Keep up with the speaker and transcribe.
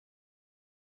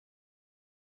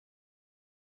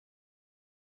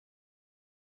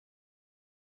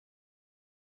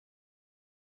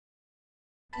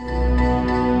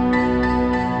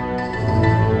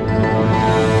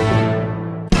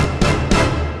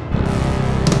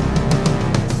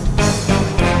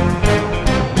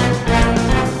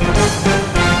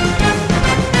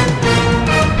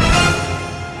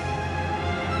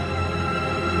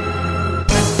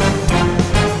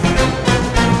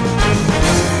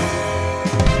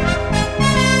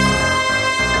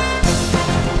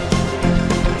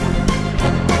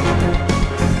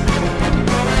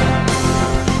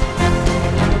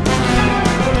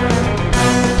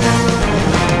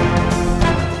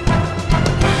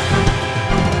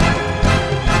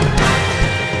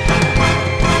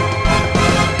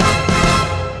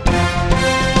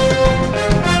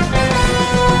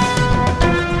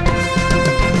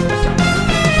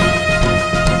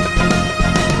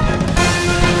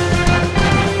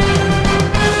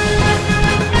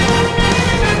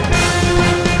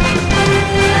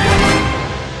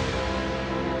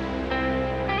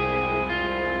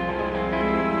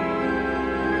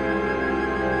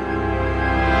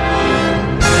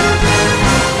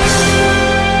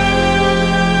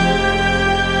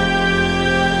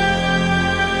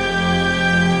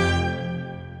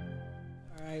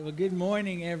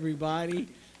Everybody.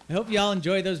 I hope y'all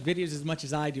enjoy those videos as much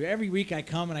as I do. Every week I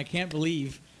come and I can't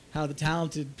believe how the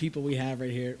talented people we have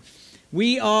right here.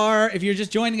 We are, if you're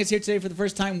just joining us here today for the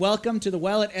first time, welcome to the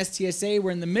Well at STSA.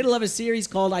 We're in the middle of a series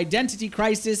called Identity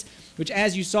Crisis, which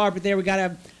as you saw right there, we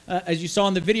got as you saw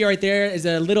in the video right there, is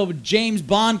a little James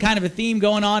Bond kind of a theme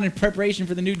going on in preparation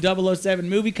for the new 007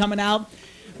 movie coming out.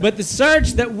 But the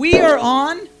search that we are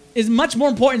on is much more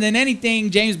important than anything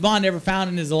James Bond ever found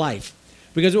in his life.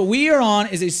 Because what we are on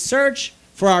is a search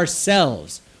for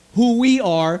ourselves, who we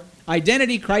are.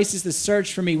 Identity crisis, the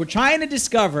search for me. We're trying to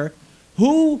discover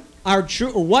who our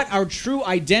true, or what our true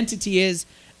identity is,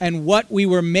 and what we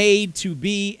were made to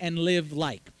be and live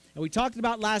like. And we talked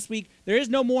about last week, there is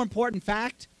no more important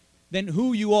fact than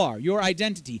who you are, your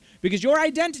identity. Because your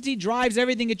identity drives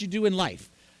everything that you do in life.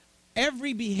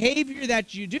 Every behavior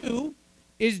that you do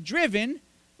is driven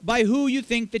by who you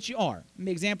think that you are. And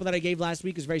the example that I gave last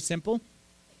week is very simple.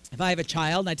 If I have a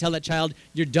child and I tell that child,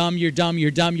 you're dumb, you're dumb, you're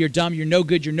dumb, you're dumb, you're no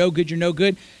good, you're no good, you're no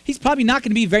good, he's probably not going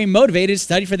to be very motivated to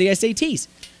study for the SATs.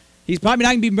 He's probably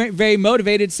not going to be very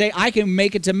motivated to say, I can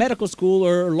make it to medical school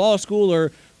or law school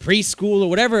or preschool or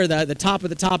whatever the top of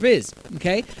the top is,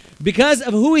 okay? Because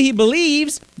of who he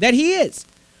believes that he is.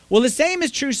 Well, the same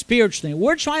is true spiritually. What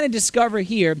we're trying to discover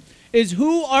here is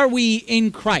who are we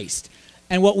in Christ?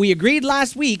 And what we agreed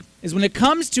last week is when it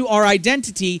comes to our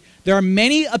identity, there are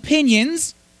many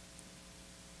opinions.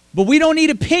 But we don't need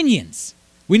opinions.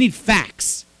 We need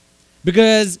facts.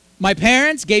 Because my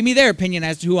parents gave me their opinion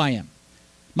as to who I am.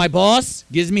 My boss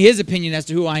gives me his opinion as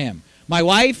to who I am. My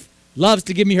wife loves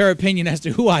to give me her opinion as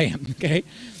to who I am, okay?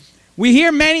 We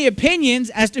hear many opinions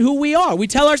as to who we are. We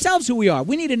tell ourselves who we are.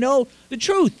 We need to know the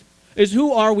truth, is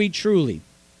who are we truly.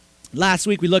 Last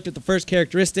week we looked at the first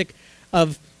characteristic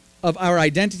of our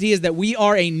identity is that we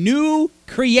are a new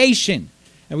creation.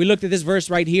 And we looked at this verse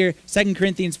right here, 2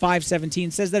 Corinthians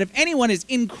 5:17 says that if anyone is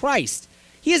in Christ,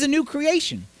 he is a new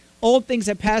creation. Old things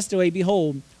have passed away.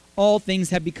 Behold, all things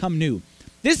have become new.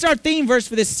 This is our theme verse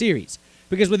for this series.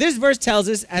 Because what this verse tells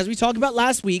us, as we talked about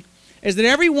last week, is that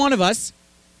every one of us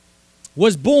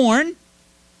was born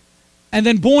and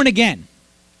then born again.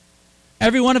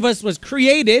 Every one of us was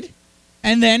created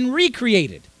and then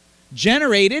recreated.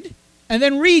 Generated and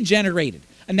then regenerated.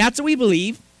 And that's what we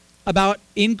believe about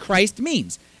in Christ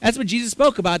means. That's what Jesus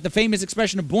spoke about, the famous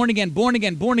expression of born again, born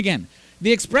again, born again.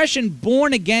 The expression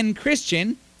born again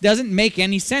Christian doesn't make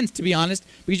any sense, to be honest,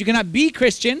 because you cannot be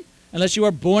Christian unless you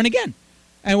are born again.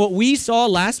 And what we saw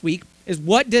last week is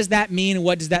what does that mean and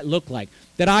what does that look like?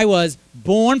 That I was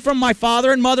born from my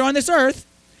father and mother on this earth,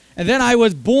 and then I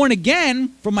was born again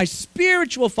from my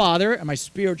spiritual father and my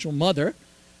spiritual mother,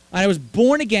 and I was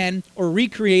born again or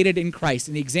recreated in Christ.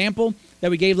 And the example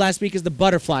that we gave last week is the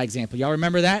butterfly example. Y'all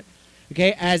remember that?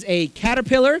 Okay, as a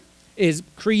caterpillar is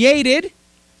created,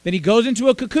 then he goes into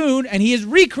a cocoon and he is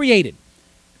recreated.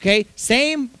 Okay,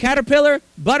 same caterpillar,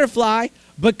 butterfly,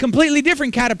 but completely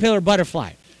different caterpillar,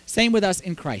 butterfly. Same with us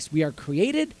in Christ. We are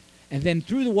created, and then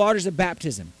through the waters of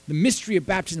baptism, the mystery of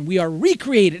baptism, we are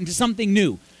recreated into something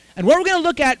new. And what we're going to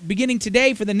look at beginning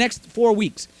today for the next 4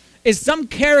 weeks is some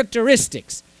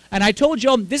characteristics. And I told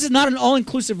you, this is not an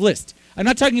all-inclusive list. I'm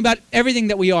not talking about everything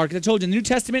that we are, because I told you the New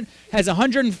Testament has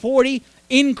 140.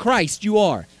 In Christ you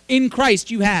are. In Christ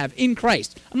you have. In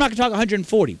Christ. I'm not going to talk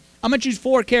 140. I'm going to choose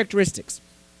 4 characteristics.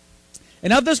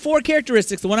 And of those 4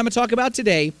 characteristics, the one I'm going to talk about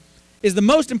today is the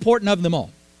most important of them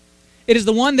all. It is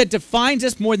the one that defines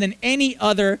us more than any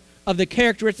other of the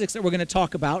characteristics that we're going to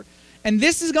talk about. And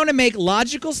this is going to make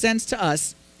logical sense to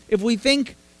us if we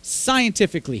think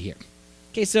scientifically here.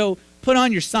 Okay, so put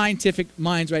on your scientific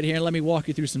minds right here and let me walk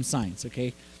you through some science,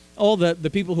 okay? All the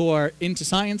people who are into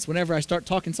science, whenever I start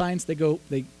talking science, they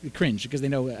cringe because they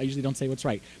know I usually don't say what's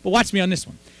right. But watch me on this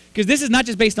one. Because this is not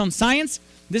just based on science,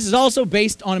 this is also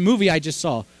based on a movie I just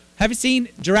saw. Have you seen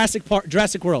Jurassic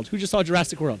World? Who just saw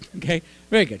Jurassic World? Okay,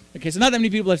 very good. Okay, so not that many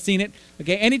people have seen it.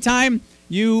 Okay, anytime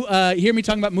you hear me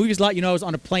talking about movies a lot, you know I was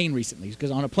on a plane recently.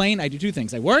 Because on a plane, I do two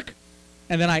things. I work,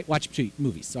 and then I watch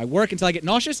movies. So I work until I get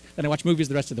nauseous, then I watch movies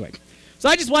the rest of the way. So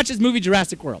I just watched this movie,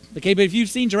 Jurassic World. Okay, but if you've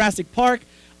seen Jurassic Park,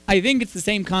 I think it's the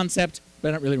same concept, but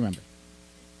I don't really remember.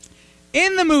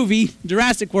 In the movie,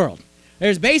 Jurassic World,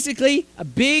 there's basically a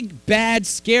big, bad,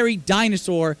 scary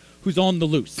dinosaur who's on the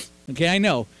loose. Okay, I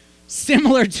know.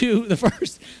 Similar to the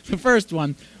first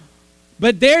one.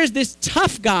 But there's this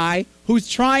tough guy who's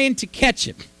trying to catch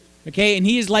him. Okay, and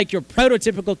he is like your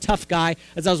prototypical tough guy.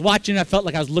 As I was watching, I felt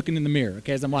like I was looking in the mirror,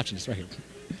 okay, as I'm watching this right here.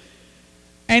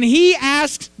 And he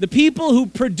asked the people who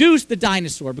produced the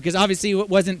dinosaur, because obviously it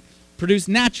wasn't produced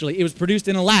naturally, it was produced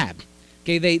in a lab.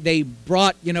 Okay, they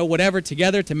brought, whatever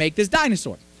together to make this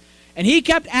dinosaur. And he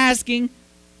kept asking,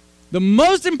 the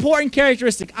most important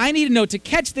characteristic I need to know to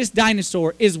catch this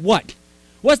dinosaur is what?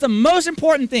 What's the most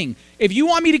important thing? If you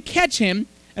want me to catch him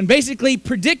and basically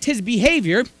predict his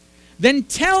behavior, then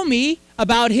tell me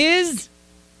about his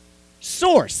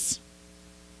source.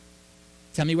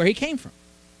 Tell me where he came from.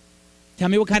 Tell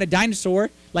me what kind of dinosaur,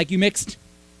 like you mixed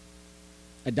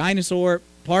a dinosaur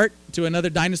part to another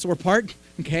dinosaur part,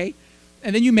 okay?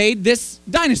 And then you made this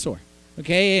dinosaur,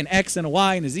 okay? An X and a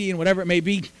Y and a Z and whatever it may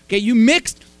be. Okay, you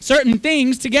mixed certain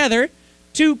things together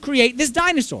to create this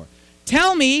dinosaur.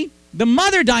 Tell me the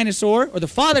mother dinosaur or the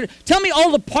father. Tell me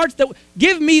all the parts that,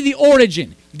 give me the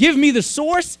origin. Give me the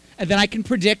source, and then I can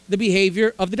predict the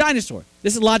behavior of the dinosaur.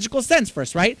 This is logical sense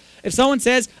first, right? If someone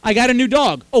says, I got a new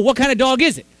dog. Oh, what kind of dog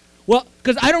is it? Well,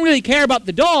 because I don't really care about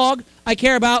the dog. I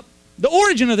care about the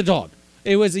origin of the dog.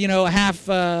 It was, a half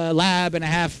lab and a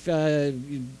half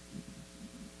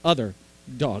other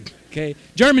dog, okay?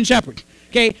 German Shepherd,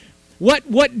 okay?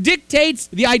 What dictates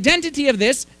the identity of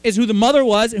this is who the mother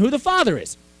was and who the father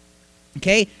is,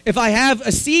 okay? If I have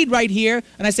a seed right here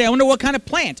and I say, I wonder what kind of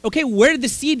plant. Okay, where did the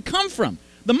seed come from?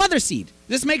 The mother seed.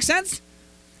 Does this make sense?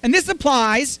 And this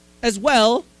applies as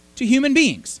well to human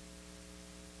beings.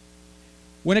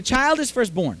 When a child is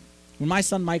first born, when my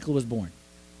son Michael was born,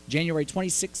 January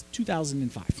 26,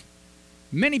 2005,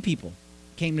 many people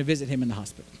came to visit him in the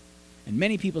hospital. And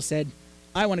many people said,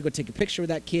 I want to go take a picture of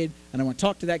that kid, and I want to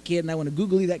talk to that kid, and I want to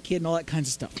Googly that kid, and all that kinds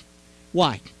of stuff.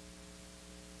 Why?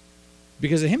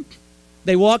 Because of him.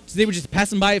 They were just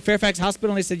passing by at Fairfax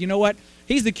Hospital, and they said, you know what?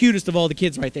 He's the cutest of all the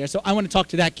kids right there, so I want to talk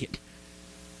to that kid.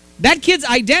 That kid's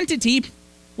identity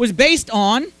was based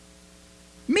on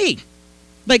me.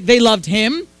 Like, they loved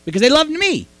him because they loved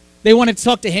me. They wanted to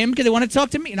talk to him because they wanted to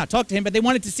talk to me. Not talk to him, but they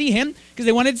wanted to see him because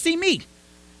they wanted to see me.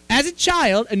 As a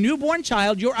child, a newborn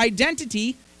child, your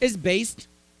identity is based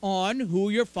on who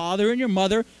your father and your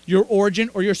mother, your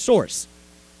origin, or your source.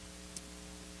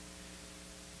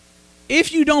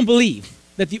 If you don't believe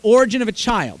that the origin of a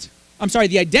child,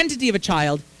 the identity of a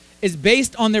child is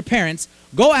based on their parents,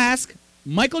 go ask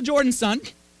Michael Jordan's son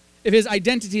if his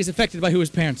identity is affected by who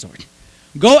his parents are.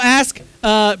 Go ask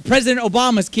President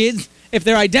Obama's kids if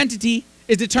their identity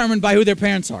is determined by who their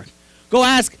parents are. Go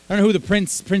ask, I don't know who the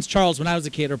Prince Charles when I was a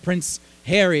kid, or Prince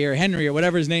Harry or Henry or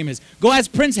whatever his name is. Go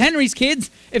ask Prince Henry's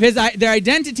kids if their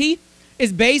identity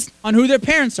is based on who their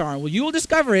parents are. And what you will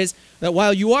discover is that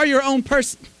while you are your own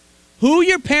person, who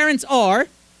your parents are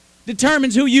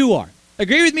determines who you are.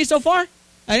 Agree with me so far?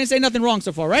 I didn't say nothing wrong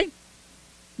so far, right?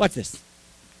 Watch this.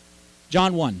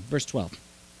 John 1, verse 12.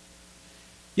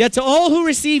 Yet to all who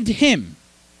received him,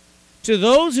 to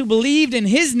those who believed in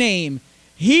his name,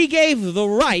 he gave the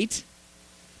right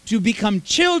to become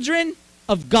children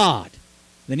of God.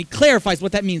 Then he clarifies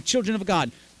what that means, children of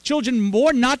God. Children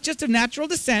born not just of natural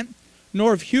descent,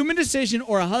 nor of human decision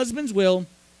or a husband's will,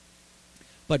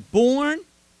 but born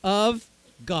of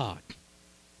God.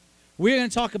 We're going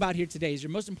to talk about here today is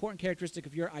your most important characteristic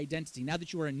of your identity, now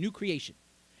that you are a new creation,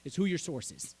 is who your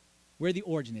source is, where the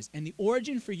origin is. And the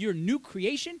origin for your new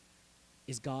creation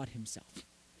is God himself.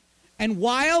 And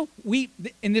while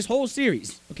in this whole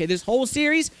series,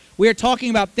 we are talking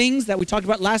about things that we talked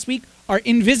about last week are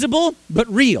invisible but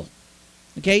real.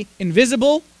 Okay?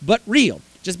 Invisible but real.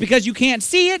 Just because you can't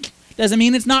see it doesn't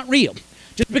mean it's not real.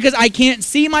 Just because I can't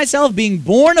see myself being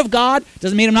born of God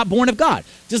doesn't mean I'm not born of God.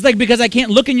 Just like because I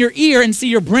can't look in your ear and see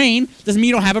your brain doesn't mean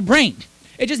you don't have a brain.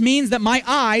 It just means that my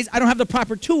eyes, I don't have the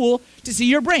proper tool to see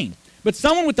your brain. But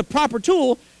someone with the proper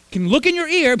tool can look in your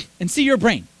ear and see your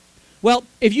brain. Well,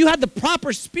 if you had the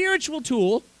proper spiritual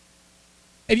tool,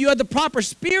 if you had the proper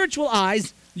spiritual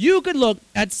eyes, you could look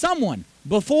at someone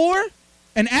before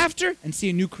and after and see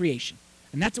a new creation.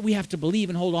 And that's what we have to believe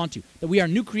and hold on to, that we are a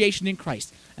new creation in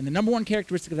Christ. And the number one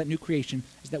characteristic of that new creation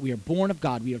is that we are born of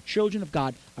God. We are children of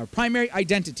God. Our primary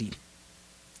identity,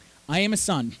 I am a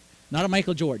son, not of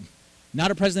Michael Jordan,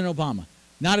 not of President Obama,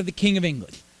 not of the King of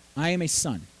England. I am a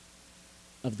son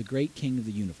of the great King of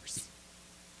the universe.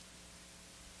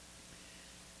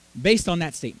 Based on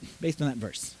that statement, based on that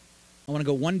verse, I want to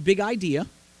go one big idea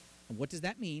of what does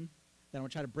that mean. Then I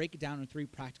want to try to break it down into 3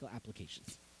 practical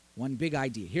applications. One big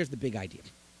idea. Here's the big idea.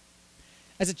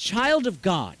 As a child of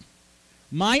God,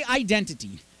 my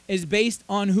identity is based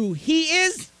on who He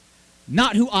is,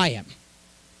 not who I am.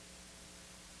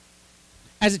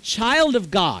 As a child of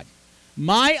God,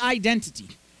 my identity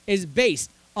is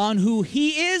based on who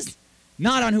He is,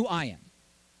 not on who I am.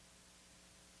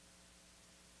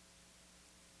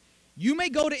 You may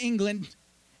go to England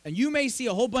and you may see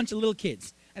a whole bunch of little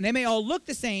kids, and they may all look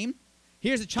the same.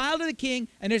 Here's a child of the king,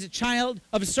 and there's a child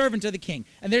of a servant of the king,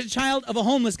 and there's a child of a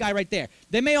homeless guy right there.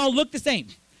 They may all look the same.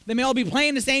 They may all be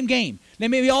playing the same game. They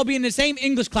may all be in the same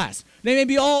English class. They may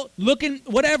be all looking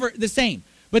whatever the same,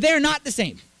 but they are not the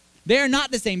same. They are not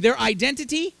the same. Their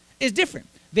identity is different.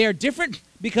 They are different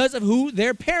because of who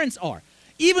their parents are.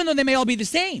 Even though they may all be the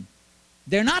same,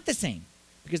 they're not the same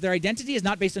because their identity is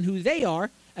not based on who they are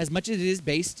as much as it is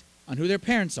based on who their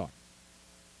parents are.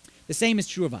 The same is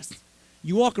true of us.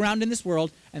 You walk around in this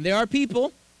world, and there are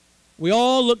people, we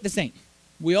all look the same.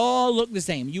 We all look the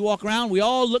same. You walk around, we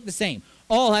all look the same.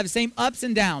 All have the same ups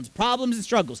and downs, problems and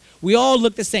struggles. We all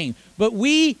look the same. But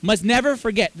we must never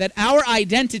forget that our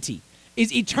identity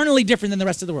is eternally different than the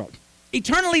rest of the world.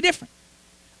 Eternally different.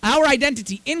 Our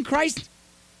identity in Christ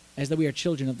is that we are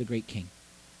children of the great King.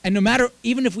 And no matter,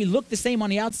 even if we look the same on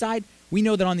the outside, we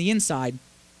know that on the inside,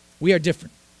 we are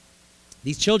different.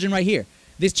 These children right here,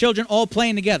 these children all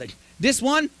playing together. This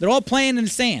one, they're all playing in the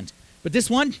sand. But this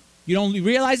one, you don't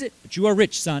realize it, but you are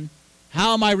rich, son.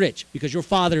 How am I rich? Because your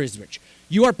father is rich.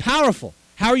 You are powerful.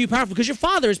 How are you powerful? Because your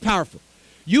father is powerful.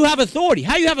 You have authority.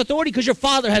 How do you have authority? Because your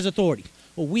father has authority.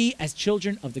 Well, we as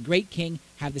children of the great King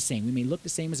have the same. We may look the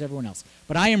same as everyone else,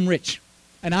 but I am rich,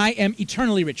 and I am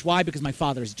eternally rich. Why? Because my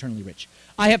father is eternally rich.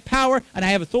 I have power, and I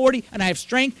have authority, and I have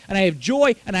strength, and I have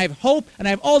joy, and I have hope, and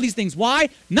I have all these things. Why?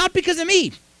 Not because of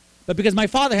me, but because my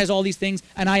father has all these things,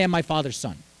 and I am my father's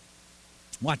son.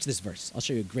 Watch this verse. I'll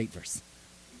show you a great verse.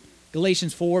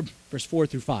 Galatians 4, verse 4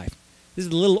 through 5. This is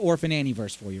the little orphan Annie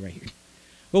verse for you right here.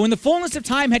 But when the fullness of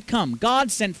time had come, God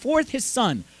sent forth his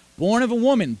son, born of a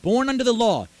woman, born under the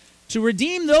law, to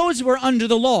redeem those who were under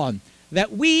the law,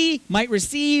 that we might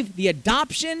receive the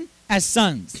adoption as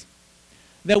sons.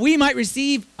 That we might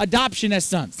receive adoption as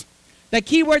sons. That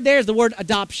key word there is the word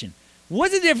adoption.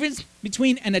 What's the difference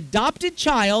between an adopted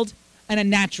child and a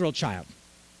natural child?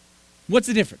 What's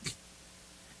the difference?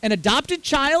 An adopted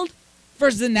child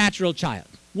versus a natural child.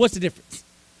 What's the difference?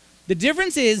 The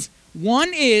difference is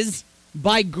one is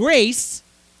by grace,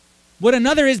 what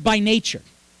another is by nature.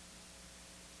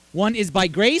 One is by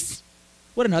grace,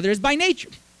 what another is by nature.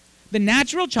 The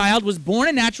natural child was born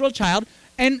a natural child,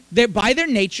 and they're by their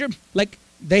nature, like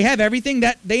they have everything,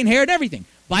 that they inherit everything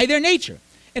by their nature.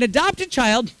 An adopted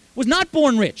child was not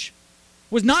born rich,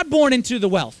 was not born into the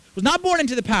wealth, was not born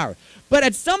into the power. But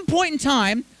at some point in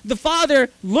time, the father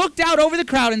looked out over the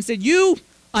crowd and said,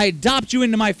 I adopt you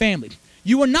into my family.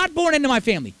 You were not born into my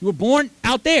family. You were born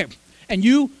out there. And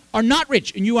you are not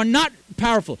rich, and you are not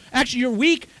powerful. Actually, you're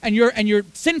weak, and you're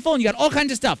sinful, and you got all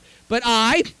kinds of stuff. But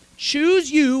I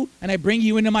choose you, and I bring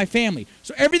you into my family.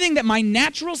 So everything that my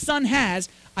natural son has,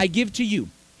 I give to you.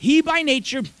 He by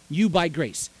nature, you by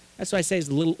grace. That's what I say is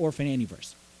the little orphan Annie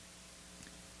verse.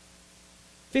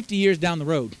 50 years down the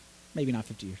road, maybe not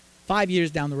 50 years, 5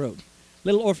 years down the road,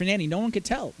 little orphan Annie, no one could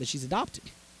tell that she's adopted.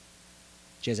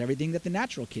 She has everything that the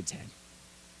natural kids had.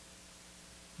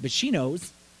 But she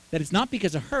knows that it's not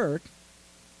because of her,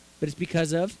 but it's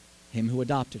because of him who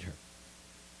adopted her.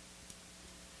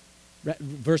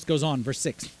 Verse goes on, verse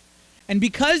 6. And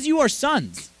because you are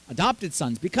sons, adopted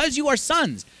sons, because you are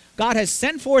sons, God has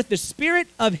sent forth the Spirit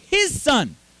of his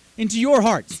Son into your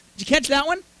hearts. Did you catch that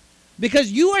one?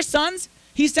 Because you are sons,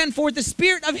 he sent forth the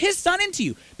Spirit of his Son into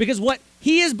you. Because what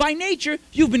he is by nature,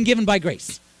 you've been given by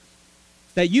grace.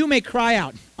 That you may cry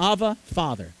out, Abba,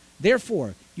 Father.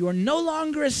 Therefore, you are no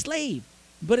longer a slave,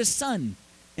 but a son.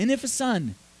 And if a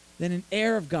son, then an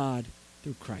heir of God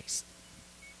through Christ.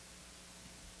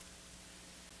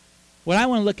 What I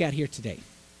want to look at here today,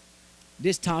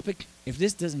 this topic, if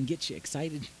this doesn't get you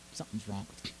excited, something's wrong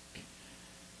with you.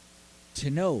 to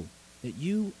know that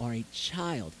you are a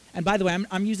child. And by the way,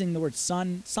 I'm using the word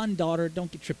son, daughter.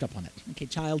 Don't get tripped up on that. Okay,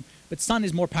 child. But son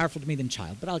is more powerful to me than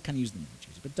child. But I'll kind of use them.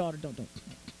 But daughter, don't.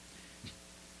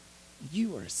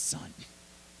 You are a son.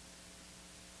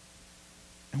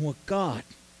 And what God,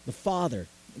 the Father,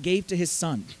 gave to his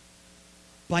Son,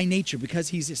 by nature, because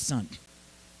he's his Son,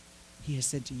 he has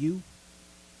said to you,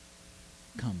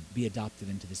 come, be adopted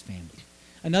into this family.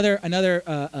 Another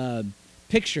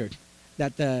picture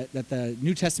that the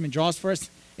New Testament draws for us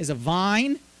is a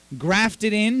vine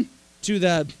grafted in to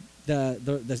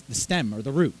the stem or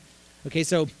the root. Okay,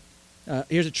 so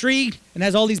here's a tree and it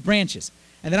has all these branches.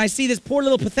 And then I see this poor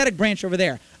little pathetic branch over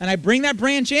there. And I bring that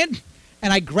branch in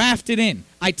and I graft it in.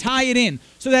 I tie it in.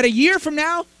 So that a year from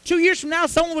now, 2 years from now,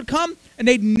 someone would come and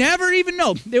they'd never even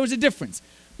know there was a difference.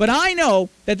 But I know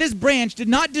that this branch did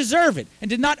not deserve it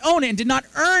and did not own it and did not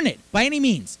earn it by any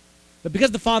means. But because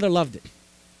the Father loved it,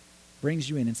 brings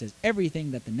you in and says,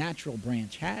 everything that the natural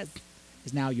branch has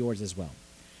is now yours as well.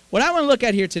 What I want to look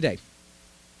at here today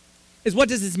is, what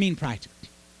does this mean practically?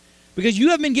 Because you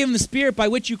have been given the Spirit by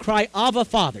which you cry, Abba,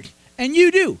 Father. And you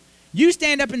do. You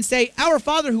stand up and say, Our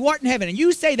Father who art in heaven. And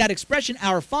you say that expression,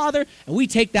 Our Father, and we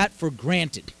take that for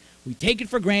granted. We take it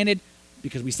for granted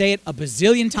because we say it a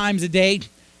bazillion times a day.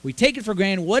 We take it for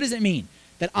granted. What does it mean?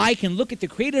 That I can look at the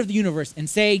creator of the universe and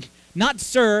say, not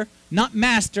sir, not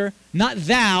master, not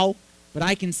thou, but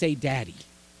I can say daddy.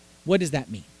 What does that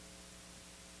mean?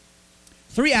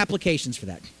 3 applications for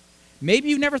that. Maybe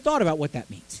you've never thought about what that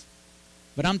means.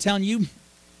 But I'm telling you,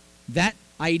 that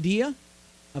idea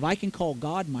of I can call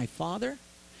God my Father.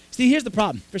 See, here's the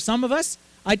problem. For some of us,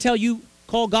 I tell you,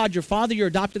 call God your Father, you're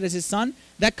adopted as his son,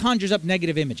 that conjures up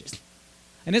negative images.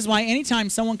 And this is why anytime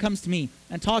someone comes to me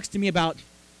and talks to me about,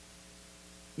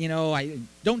 you know, I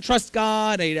don't trust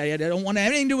God, I don't want to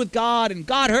have anything to do with God, and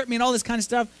God hurt me and all this kind of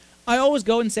stuff, I always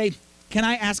go and say, can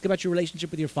I ask about your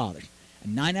relationship with your Father?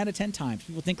 And 9 out of 10 times,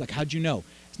 people think, like, how'd you know?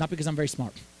 It's not because I'm very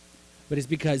smart, but it's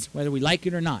because whether we like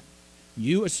it or not,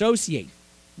 you associate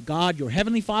God, your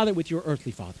heavenly Father, with your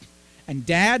earthly father. And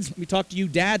dads, let me talk to you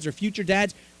dads or future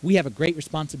dads, we have a great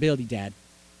responsibility, Dad.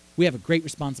 We have a great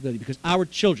responsibility because our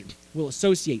children will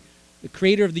associate the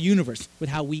creator of the universe with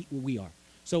how we are.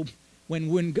 So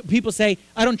when people say,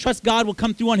 I don't trust God will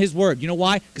come through on his word, you know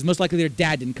why? Because most likely their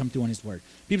dad didn't come through on his word.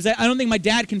 People say, I don't think my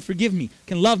dad can forgive me,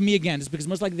 can love me again. It's because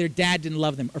most likely their dad didn't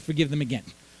love them or forgive them again.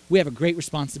 We have a great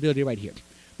responsibility right here.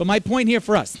 But my point here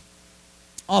for us,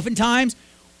 oftentimes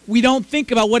we don't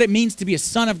think about what it means to be a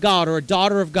son of God or a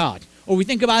daughter of God. Or we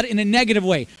think about it in a negative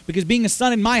way. Because being a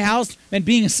son in my house meant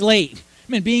being a slave. It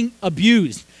meant being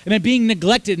abused. It meant being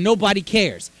neglected and nobody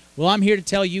cares. Well, I'm here to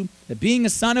tell you that being a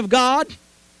son of God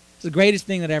is the greatest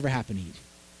thing that ever happened to you.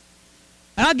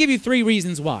 And I'll give you 3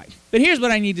 reasons why. But here's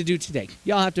what I need to do today.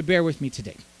 Y'all have to bear with me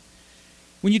today.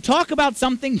 When you talk about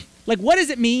something, like what does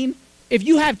it mean if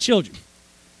you have children?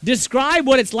 Describe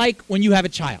what it's like when you have a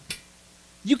child.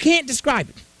 You can't describe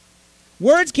it.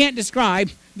 Words can't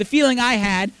describe the feeling I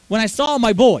had when I saw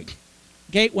my boy.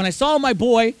 Okay, when I saw my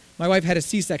boy, my wife had a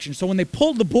C-section, so when they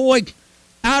pulled the boy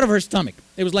out of her stomach,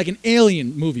 it was like an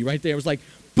alien movie right there. It was like,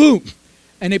 boom.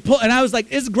 And I was like,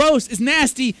 it's gross, it's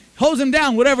nasty, hose him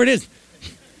down, whatever it is.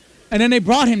 And then they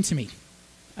brought him to me.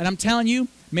 And I'm telling you,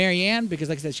 Mary Ann, because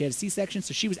like I said, she had a C-section,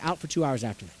 so she was out for 2 hours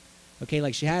after that. Okay,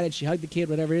 like she had it, she hugged the kid,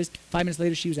 whatever it is. 5 minutes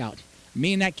later, she was out.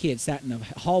 Me and that kid sat in the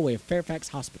hallway of Fairfax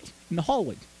Hospital. In the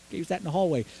hallway. Okay, we sat in the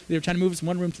hallway. They were trying to move us from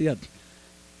one room to the other.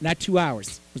 And that 2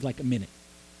 hours was like a minute.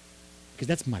 Because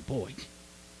that's my boy.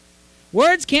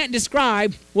 Words can't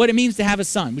describe what it means to have a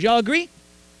son. Would you all agree?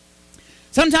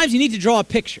 Sometimes you need to draw a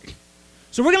picture.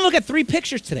 So we're going to look at 3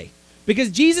 pictures today.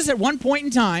 Because Jesus at one point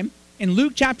in time, in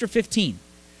Luke chapter 15,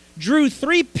 drew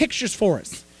 3 pictures for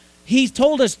us. He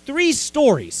told us 3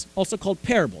 stories, also called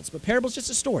parables. But parables just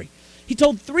a story. He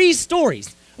told 3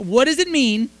 stories of what does it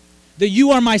mean that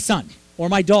you are my son or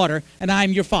my daughter and I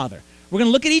am your father. We're going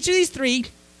to look at each of these 3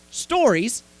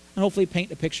 stories and hopefully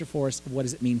paint a picture for us of what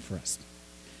does it mean for us.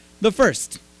 The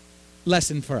first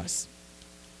lesson for us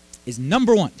is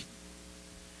number 1.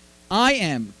 I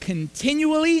am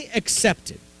continually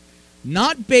accepted,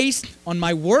 not based on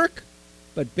my work,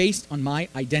 but based on my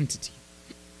identity.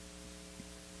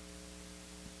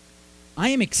 I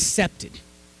am accepted,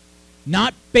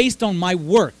 not based on my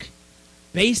work,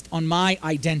 based on my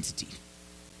identity.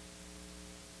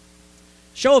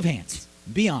 Show of hands,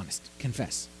 be honest,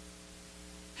 confess.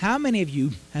 How many of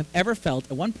you have ever felt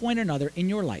at one point or another in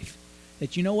your life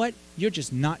that, you know what, you're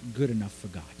just not good enough for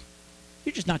God?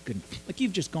 You're just not good enough. Like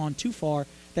you've just gone too far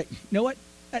that, you know what,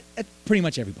 that's pretty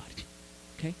much everybody,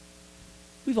 okay?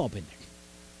 We've all been there.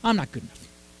 I'm not good enough.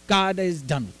 God is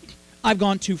done with me. I've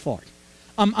gone too far.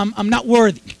 I'm not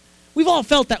worthy. We've all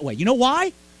felt that way. You know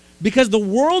why? Because the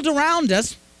world around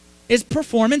us is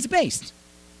performance-based.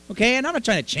 Okay, and I'm not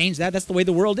trying to change that. That's the way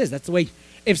the world is. That's the way,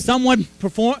 if someone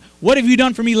what have you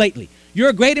done for me lately? You're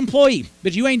a great employee,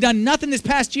 but you ain't done nothing this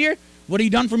past year. What have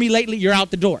you done for me lately? You're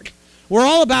out the door. We're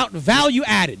all about value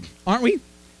added, aren't we?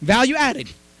 Value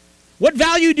added. What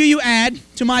value do you add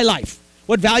to my life?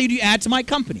 What value do you add to my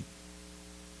company?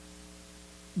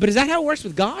 But is that how it works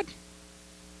with God?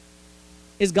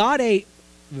 Is God a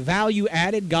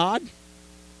value-added God?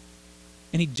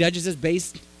 And he judges us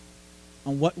based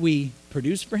on what we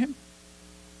produce for him?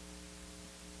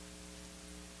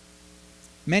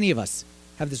 Many of us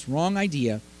have this wrong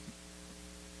idea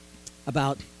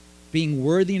about being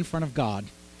worthy in front of God,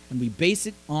 and we base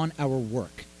it on our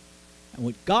work. And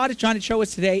what God is trying to show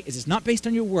us today is it's not based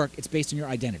on your work, it's based on your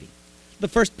identity. The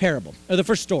first parable, or the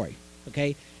first story,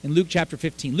 okay, in Luke chapter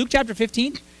 15. Luke chapter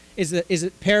 15 is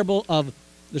a parable of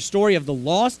the story of the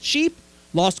lost sheep,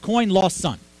 lost coin, lost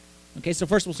son. Okay, so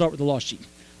first we'll start with the lost sheep.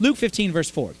 Luke 15, verse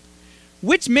 4.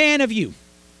 Which man of you,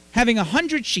 having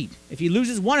 100 sheep, if he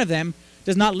loses one of them,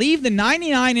 does not leave the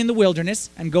 99 in the wilderness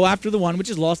and go after the one which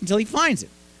is lost until he finds it?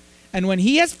 And when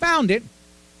he has found it,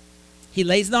 he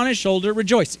lays it on his shoulder,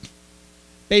 rejoicing.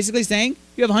 Basically saying,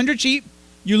 you have 100 sheep,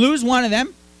 you lose one of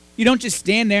them, you don't just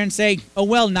stand there and say, oh,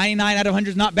 well, 99 out of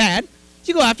 100 is not bad.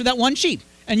 You go after that one sheep,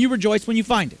 and you rejoice when you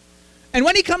find it. And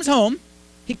when he comes home,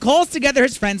 he calls together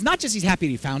his friends, not just he's happy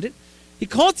that he found it, he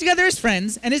calls together his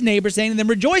friends and his neighbors, saying to them,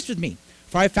 rejoice with me,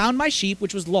 for I found my sheep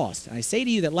which was lost. And I say to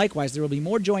you that likewise there will be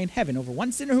more joy in heaven over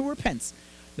one sinner who repents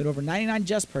than over 99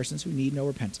 just persons who need no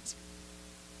repentance.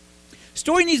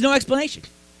 Story needs no explanation.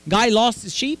 Guy lost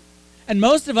his sheep, and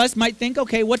most of us might think,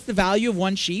 okay, what's the value of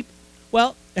one sheep?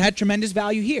 Well, it had tremendous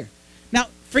value here. Now,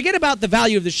 forget about the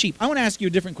value of the sheep. I want to ask you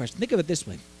a different question. Think of it this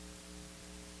way.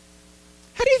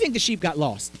 How do you think the sheep got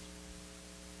lost?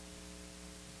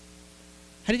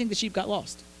 How do you think the sheep got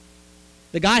lost?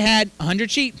 The guy had 100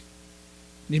 sheep.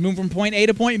 He moved from point A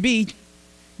to point B.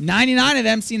 99 of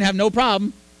them seemed to have no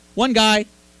problem. One guy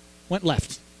went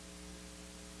left.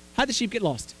 How did the sheep get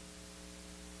lost?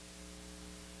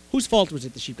 Whose fault was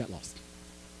it the sheep got lost?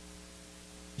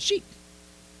 The sheep.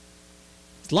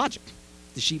 It's logic.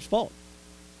 It's the sheep's fault.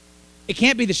 It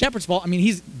can't be the shepherd's fault. I mean,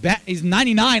 he's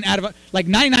 99 out of, like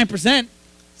 99%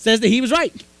 says that he was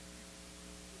right.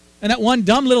 And that one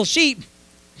dumb little sheep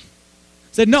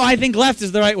said, no, I think left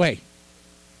is the right way.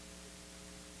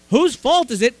 Whose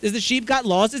fault is it is the sheep got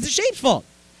lost? It's the sheep's fault.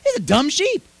 He's a dumb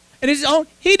sheep. And it's his own.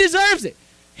 He deserves it.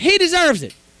 He deserves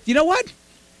it. You know what?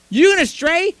 You're going to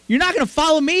stray. You're not going to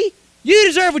follow me. You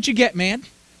deserve what you get, man.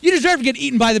 You deserve to get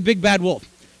eaten by the big bad wolf.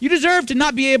 You deserve to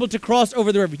not be able to cross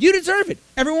over the river. You deserve it.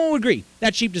 Everyone would agree.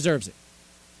 That sheep deserves it.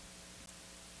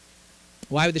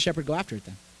 Why would the shepherd go after it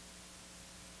then?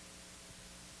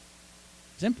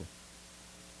 Simple.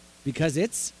 Because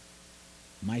it's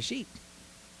my sheep.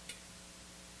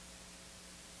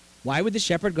 Why would the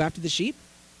shepherd go after the sheep?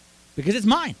 Because it's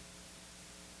mine.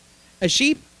 A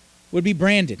sheep would be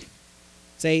branded.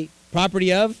 Say,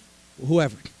 property of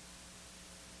whoever.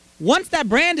 Once that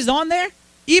brand is on there,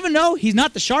 even though he's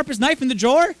not the sharpest knife in the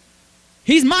drawer,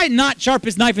 he's my not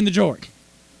sharpest knife in the drawer.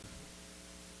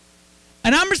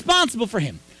 And I'm responsible for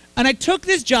him. And I took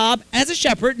this job as a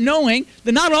shepherd knowing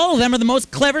that not all of them are the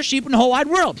most clever sheep in the whole wide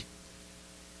world.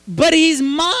 But he's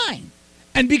mine.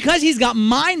 And because he's got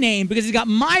my name, because he's got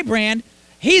my brand,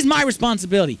 he's my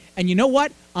responsibility. And you know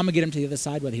what? I'm going to get him to the other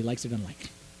side whether he likes it or not.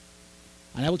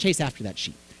 And I will chase after that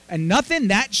sheep. And nothing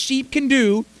that sheep can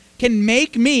do can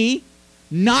make me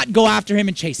not go after him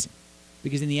and chase him.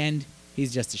 Because in the end,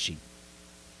 he's just a sheep.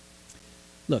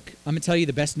 Look, I'm going to tell you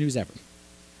the best news ever.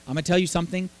 I'm going to tell you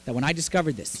something that when I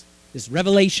discovered this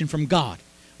revelation from God,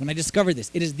 when I discovered this,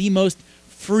 it is the most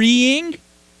freeing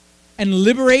and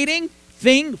liberating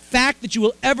fact that you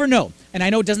will ever know. And I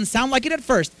know it doesn't sound like it at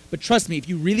first, but trust me, if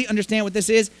you really understand what this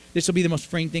is, this will be the most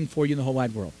freeing thing for you in the whole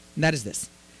wide world. And that is this,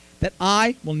 that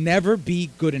I will never be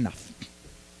good enough.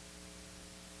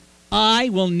 I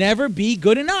will never be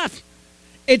good enough.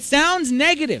 It sounds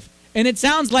negative, and it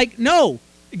sounds like, no,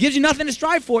 it gives you nothing to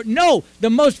strive for. No, the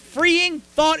most freeing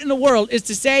thought in the world is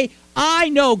to say, I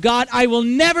know, God, I will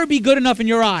never be good enough in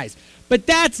your eyes. But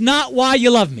that's not why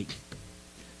you love me.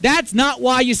 That's not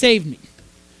why you saved me.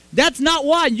 That's not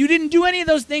why. You didn't do any of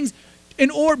those things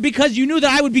because you knew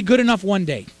that I would be good enough one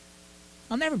day.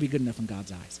 I'll never be good enough in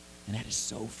God's eyes. And that is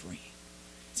so freeing.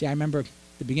 See, I remember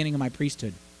the beginning of my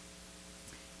priesthood.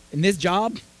 In this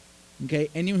job, okay,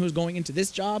 anyone who's going into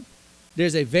this job,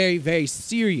 there's a very, very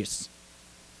serious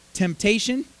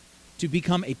temptation to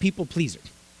become a people pleaser.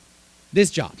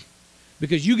 This job.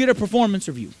 Because you get a performance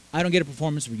review. I don't get a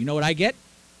performance review. You know what I get?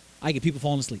 I get people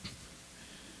falling asleep.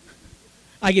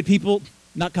 I get people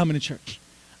not coming to church.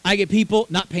 I get people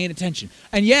not paying attention.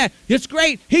 And yeah, it's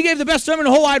great. He gave the best sermon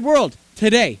in the whole wide world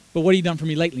today. But what have you done for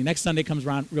me lately? Next Sunday comes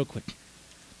around real quick.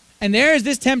 And there is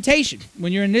this temptation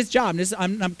when you're in this job.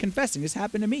 And I'm confessing, this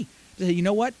happened to me. To say, you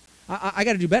know what? I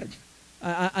got to do better.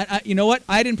 You know what?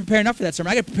 I didn't prepare enough for that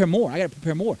sermon. I got to prepare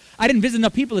more. I didn't visit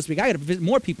enough people this week. I got to visit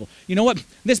more people. You know what?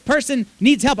 This person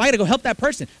needs help. I got to go help that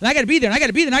person. And I got to be there. And I got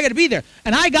to be there. And I got to be there.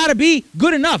 And I got to be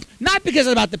good enough. Not because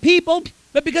it's about the people,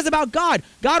 but because about God.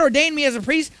 God ordained me as a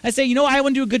priest. I say, you know what? I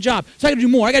want to do a good job. So I got to do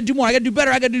more. I got to do more. I got to do better.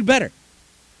 I got to do better.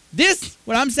 This,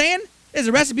 what I'm saying, is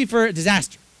a recipe for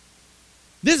disaster.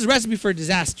 This is a recipe for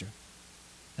disaster.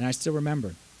 And I still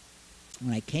remember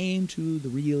when I came to the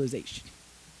realization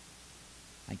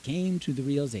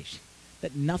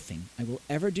that nothing I will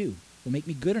ever do will make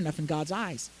me good enough in God's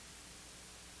eyes.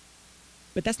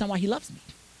 But that's not why he loves me.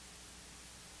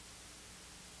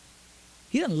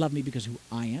 He doesn't love me because of who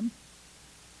I am.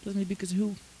 He loves me because of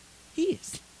who he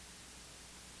is.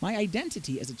 My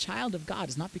identity as a child of God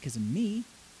is not because of me,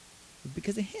 but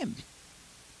because of him.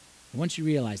 And once you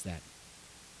realize that,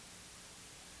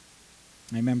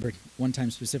 I remember one time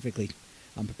specifically,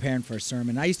 I'm preparing for a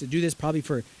sermon. I used to do this it's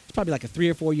probably like a 3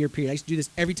 or 4 year period. I used to do this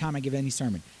every time I give any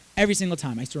sermon. Every single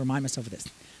time. I used to remind myself of this.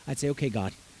 I'd say, okay,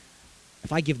 God,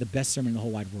 if I give the best sermon in the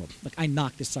whole wide world, like I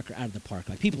knock this sucker out of the park.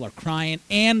 Like people are crying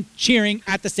and cheering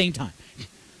at the same time.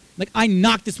 Like I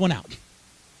knocked this one out.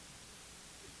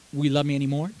 Will you love me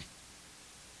anymore?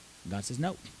 God says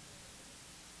no.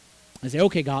 I say,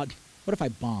 okay, God, what if I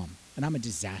bomb and I'm a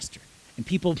disaster and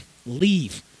people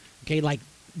leave, okay, like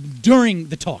during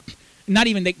the talk? Not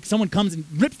even someone comes and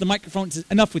rips the microphone and says,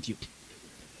 enough with you.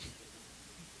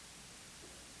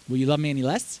 Will you love me any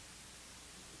less?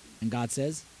 And God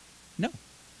says, no.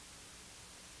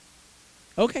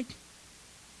 Okay.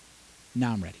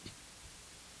 Now I'm ready.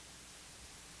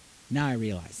 Now I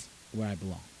realize where I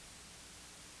belong.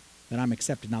 That I'm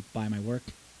accepted not by my work,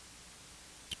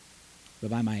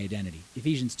 but by my identity.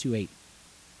 Ephesians 2:8.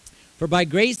 For by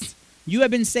grace you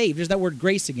have been saved. There's that word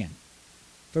grace again.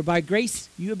 For by grace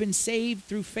you have been saved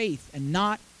through faith, and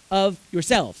not of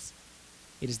yourselves.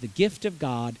 It is the gift of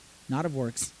God, not of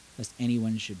works, lest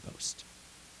anyone should boast.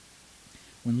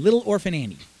 When little orphan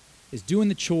Annie is doing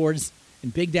the chores in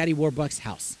Big Daddy Warbucks'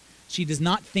 house, she does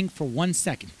not think for 1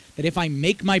 second that if I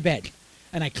make my bed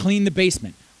and I clean the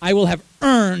basement, I will have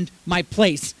earned my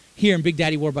place here in Big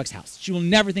Daddy Warbucks' house. She will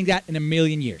never think that in a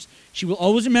million years. She will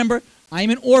always remember, I am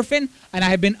an orphan, and I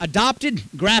have been adopted,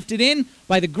 grafted in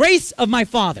by the grace of my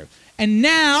Father. And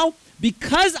now,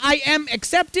 because I am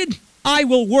accepted, I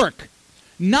will work.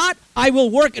 Not I will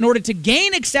work in order to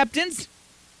gain acceptance.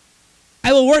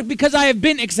 I will work because I have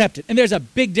been accepted. And there's a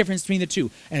big difference between the two.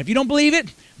 And if you don't believe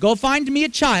it, go find me a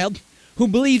child who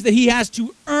believes that he has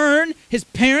to earn his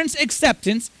parents'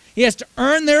 acceptance. He has to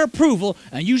earn their approval,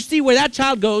 and you see where that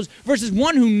child goes, versus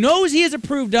one who knows he is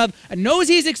approved of and knows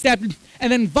he is accepted, and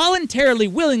then voluntarily,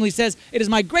 willingly says, it is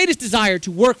my greatest desire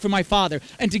to work for my Father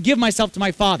and to give myself to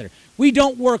my Father. We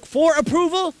don't work for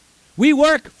approval, we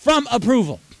work from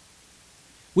approval.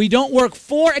 We don't work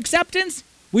for acceptance,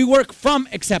 we work from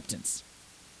acceptance.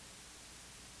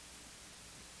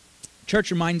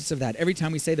 Church reminds us of that every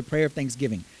time we say the prayer of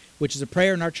thanksgiving, which is a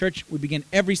prayer in our church. We begin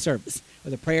every service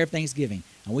with a prayer of thanksgiving.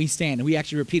 And we stand and we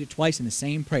actually repeat it twice in the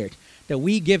same prayer. That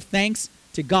we give thanks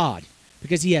to God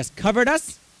because he has covered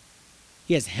us,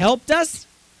 he has helped us,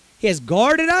 he has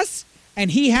guarded us,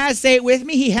 and he has, say it with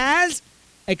me, he has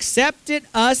accepted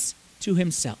us to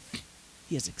himself.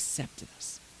 He has accepted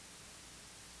us.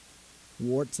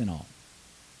 Warts and all.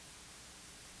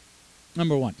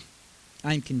 Number one,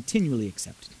 I am continually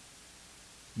accepted.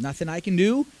 Nothing I can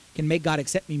do can make God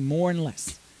accept me more and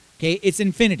less. Okay, it's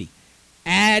infinity.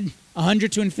 Add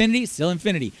 100 to infinity, still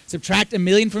infinity. Subtract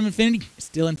 1,000,000 from infinity,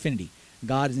 still infinity.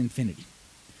 God is infinity.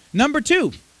 Number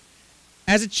two,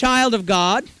 as a child of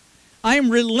God, I am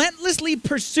relentlessly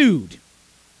pursued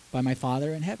by my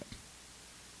Father in heaven.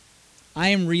 I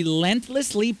am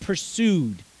relentlessly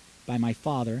pursued by my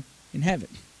Father in heaven.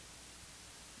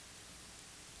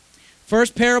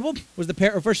 First parable was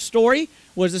first story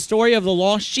was the story of the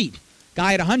lost sheep.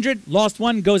 Guy at 100, lost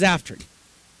one, goes after it.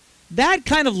 That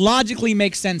kind of logically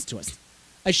makes sense to us.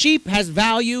 A sheep has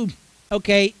value.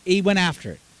 Okay, he went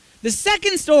after it. The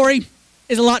second story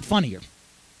is a lot funnier.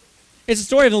 It's the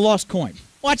story of the lost coin.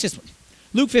 Watch this one.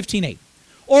 Luke 15:8.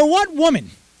 Or what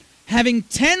woman, having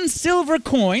 10 silver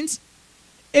coins,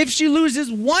 if she loses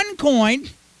one coin,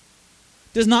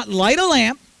 does not light a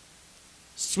lamp,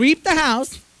 sweep the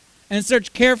house, and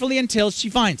search carefully until she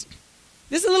finds it?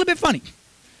 This is a little bit funny.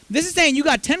 This is saying you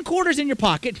got 10 quarters in your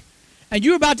pocket, and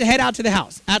you're about to head out to the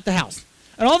house,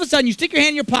 And all of a sudden, you stick your hand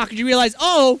in your pocket, you realize,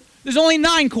 oh, there's only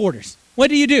 9 quarters.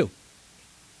 What do?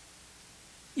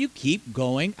 You keep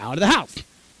going out of the house.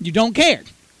 You don't care.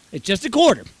 It's just a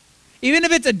quarter. Even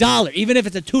if it's $1, even if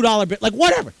it's a $2 bill, like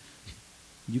whatever.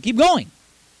 You keep going.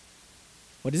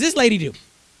 What does this lady do?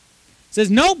 Says,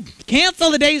 nope,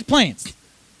 cancel the day's plans.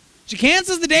 She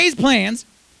cancels the day's plans.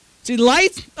 She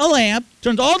lights a lamp,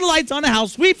 turns all the lights on the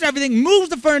house, sweeps everything, moves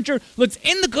the furniture, looks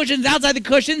in the cushions, outside the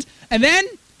cushions, and then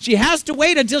she has to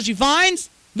wait until she finds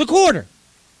the quarter.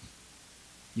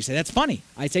 You say, that's funny.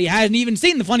 I say, you haven't even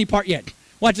seen the funny part yet.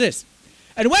 Watch this.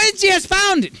 And when she has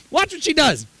found it, watch what she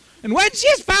does. And when she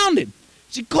has found it,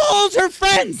 she calls her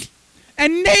friends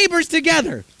and neighbors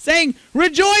together, saying,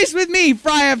 rejoice with me,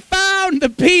 for I have found the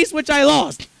piece which I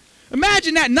lost.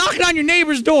 Imagine that, knocking on your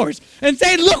neighbor's doors and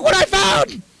saying, look what I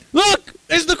found. Look,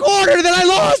 it's the quarter that I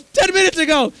lost 10 minutes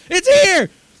ago. It's here.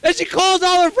 And she calls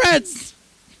all her friends.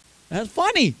 That's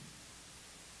funny.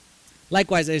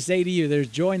 Likewise, I say to you, there's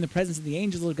joy in the presence of the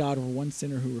angels of God over one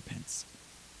sinner who repents.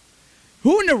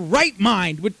 Who in their right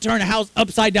mind would turn a house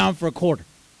upside down for a quarter?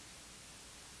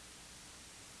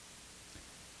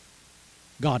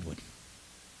 God would.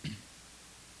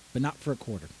 But not for a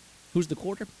quarter. Who's the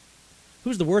quarter?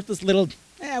 Who's the worthless little,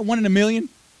 1 in a million?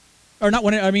 Or not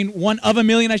one, 1 of a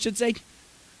million, I should say.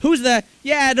 Who's the,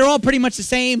 they're all pretty much the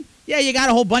same. Yeah, you got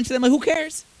a whole bunch of them. Like, who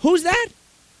cares? Who's that?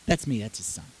 That's me. That's his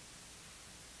son.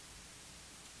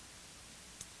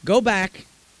 Go back,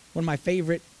 one of my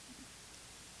favorite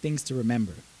things to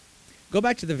remember. Go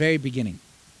back to the very beginning,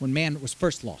 when man was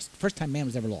first lost. First time man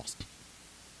was ever lost.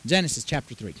 Genesis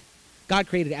chapter 3. God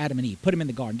created Adam and Eve, put them in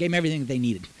the garden, gave them everything that they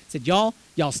needed. Said, y'all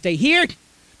stay here,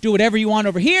 do whatever you want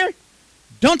over here,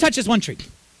 don't touch this one tree.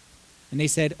 And they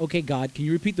said, okay, God, can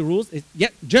you repeat the rules? Yeah,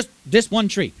 just this one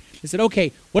tree. They said,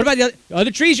 okay, what about the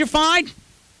other trees? You're fine.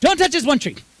 Don't touch this one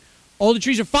tree. All the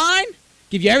trees are fine,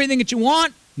 give you everything that you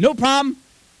want, no problem.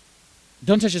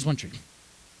 Don't touch this one tree.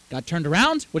 God turned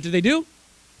around. What did they do?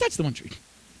 Touch the one tree.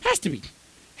 Has to be.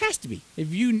 Has to be.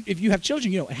 If you have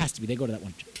children, you know it has to be. They go to that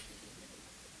one tree.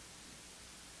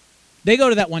 They go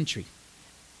to that one tree.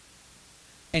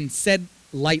 And said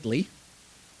lightly,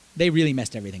 they really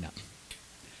messed everything up.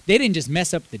 They didn't just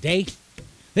mess up the day.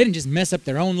 They didn't just mess up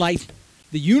their own life.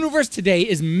 The universe today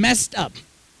is messed up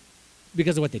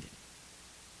because of what they did.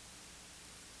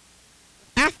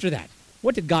 After that,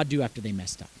 what did God do after they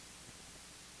messed up?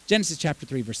 Genesis chapter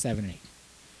 3, verse 7 and 8.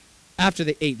 After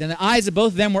they ate, then the eyes of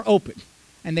both of them were open,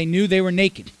 and they knew they were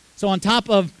naked. So on top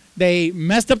of they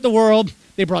messed up the world,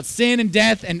 they brought sin and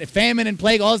death and famine and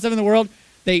plague, all the stuff in the world,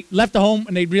 they left the home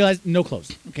and they realized no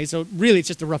clothes. Okay, so really it's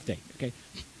just a rough day. Okay,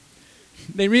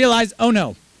 they realized, oh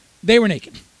no, they were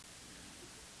naked.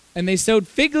 And they sewed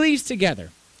fig leaves together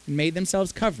and made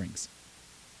themselves coverings.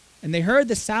 And they heard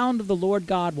the sound of the Lord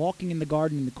God walking in the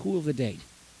garden in the cool of the day.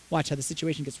 Watch how the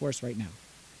situation gets worse right now.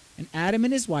 And Adam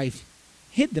and his wife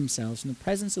hid themselves from the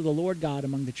presence of the Lord God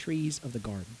among the trees of the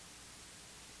garden.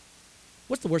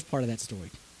 What's the worst part of that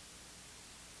story?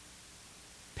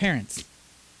 Parents,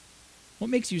 what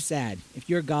makes you sad if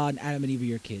you're God and Adam and Eve are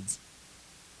your kids?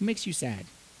 What makes you sad?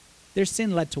 Their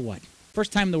sin led to what?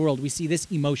 First time in the world we see this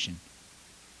emotion.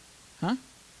 Huh?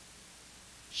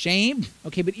 Shame?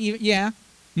 Okay, but even,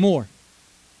 more.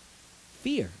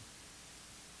 Fear.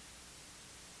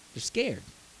 They're scared.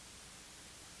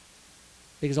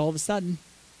 Because all of a sudden,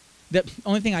 the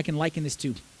only thing I can liken this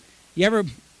to, you ever,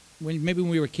 maybe when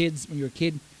we were kids, when you were a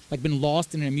kid, like been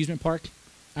lost in an amusement park?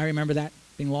 I remember that,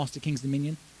 being lost at King's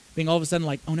Dominion. Being all of a sudden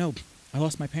like, oh no, I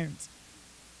lost my parents.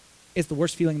 It's the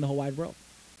worst feeling in the whole wide world.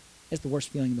 It's the worst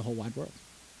feeling in the whole wide world.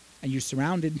 And you're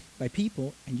surrounded by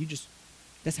people, and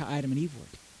that's how Adam and Eve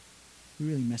were.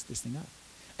 We really messed this thing up.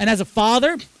 And as a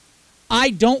father, I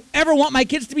don't ever want my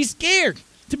kids to be scared,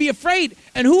 to be afraid.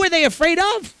 And who are they afraid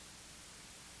of?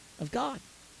 Of God.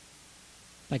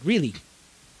 Like really,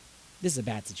 this is a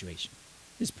bad situation.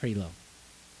 This is pretty low.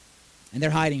 And they're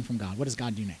hiding from God. What does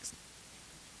God do next?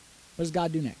 What does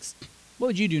God do next? What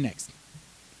would you do next?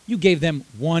 You gave them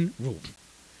one rule.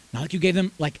 Not like you gave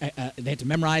them, like they had to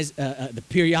memorize the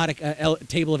periodic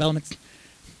table of elements.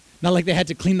 Not like they had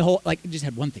to clean the whole, like you just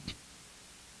had one thing.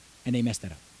 And they messed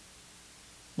that up.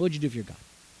 What would you do if you're God?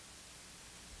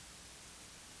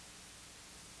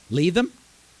 Leave them?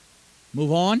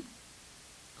 Move on?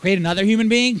 Create another human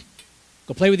being?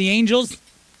 Go play with the angels?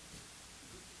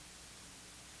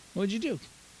 What would you do?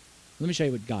 Let me show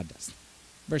you what God does.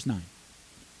 Verse 9.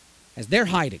 As they're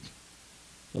hiding,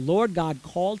 the Lord God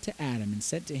called to Adam and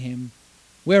said to him,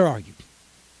 where are you?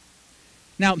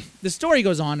 Now, the story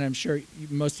goes on, and I'm sure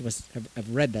most of us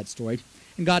have read that story.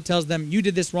 And God tells them, you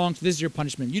did this wrong, so this is your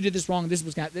punishment. You did this wrong, this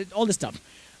was all this stuff.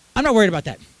 I'm not worried about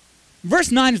that.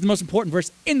 Verse 9 is the most important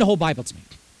verse in the whole Bible to me.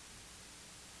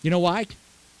 You know why?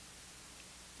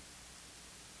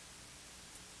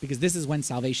 Because this is when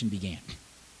salvation began.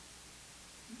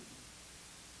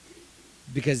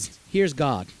 Because here's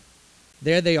God.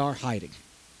 There they are hiding.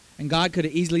 And God could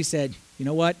have easily said, you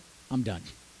know what? I'm done.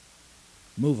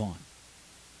 Move on.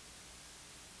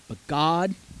 But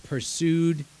God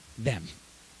pursued them.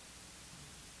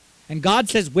 And God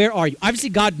says, where are you? Obviously,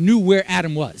 God knew where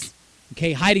Adam was.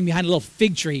 Okay, hiding behind a little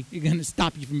fig tree, you're going to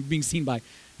stop you from being seen by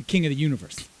the king of the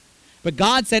universe. But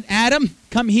God said, Adam,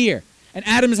 come here. And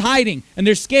Adam is hiding, and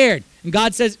they're scared. And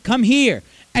God says, come here.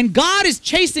 And God is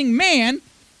chasing man,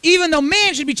 even though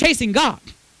man should be chasing God.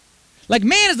 Like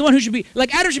man is the one who should be,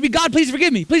 like Adam should be, God, please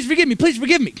forgive me, please forgive me, please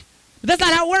forgive me. But that's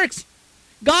not how it works.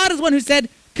 God is the one who said,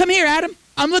 come here, Adam,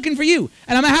 I'm looking for you.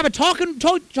 And I'm going to have a talking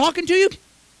to you.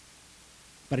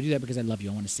 But I do that because I love you,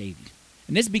 I want to save you.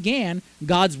 And this began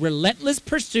God's relentless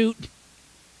pursuit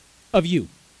of you.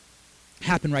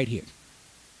 Happened right here.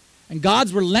 And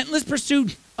God's relentless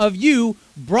pursuit of you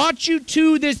brought you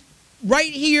to this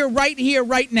right here,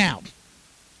 right now.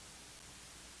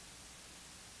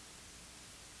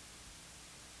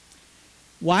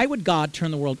 Why would God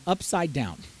turn the world upside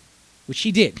down? Which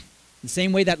he did. The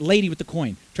same way that lady with the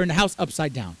coin turned the house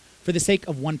upside down for the sake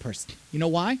of one person. You know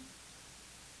why?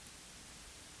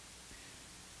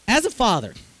 As a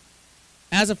father,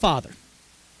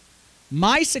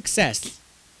 my success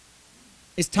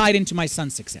is tied into my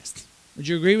son's success. Would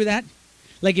you agree with that?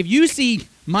 Like if you see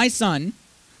my son,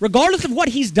 regardless of what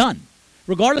he's done,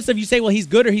 regardless of you say, well, he's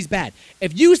good or he's bad,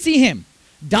 if you see him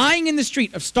dying in the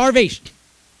street of starvation,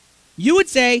 you would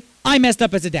say, I messed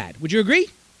up as a dad. Would you agree?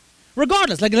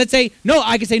 Regardless. Like let's say, no,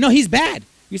 I could say, no, he's bad.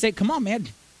 You say, come on, man.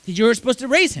 You're supposed to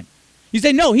raise him. You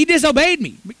say, no, he disobeyed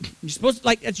me. You're supposed to,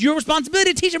 like, it's your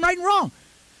responsibility to teach him right and wrong.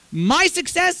 My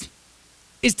success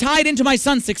is tied into my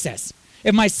son's success.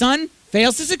 If my son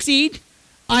fails to succeed,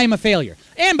 I am a failure.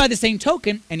 And by the same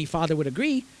token, any father would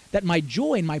agree that my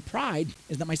joy and my pride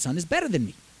is that my son is better than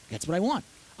me. That's what I want.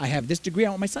 I have this degree, I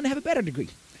want my son to have a better degree.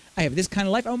 I have this kind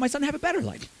of life, I want my son to have a better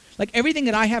life. Like everything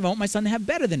that I have, I want my son to have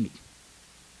better than me.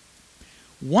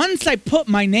 Once I put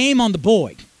my name on the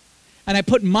boy, and I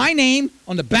put my name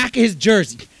on the back of his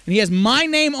jersey, and he has my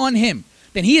name on him,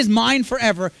 then he is mine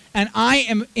forever, and I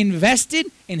am invested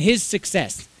in his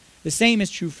success. The same is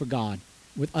true for God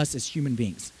with us as human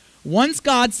beings. Once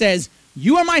God says,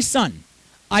 you are my son,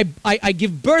 I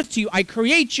give birth to you, I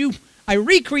create you, I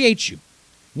recreate you.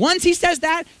 Once he says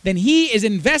that, then he is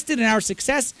invested in our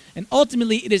success, and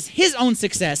ultimately it is his own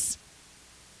success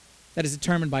that is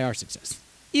determined by our success.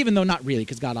 Even though not really,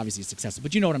 because God obviously is successful,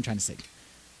 but you know what I'm trying to say.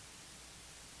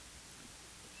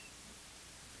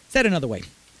 Said another way,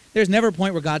 there's never a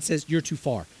point where God says, you're too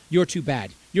far, you're too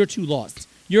bad, you're too lost,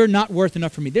 you're not worth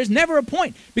enough for me. There's never a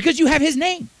point because you have his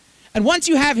name. And once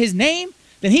you have his name,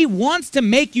 then he wants to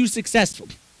make you successful.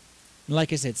 And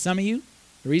like I said, some of you,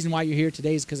 the reason why you're here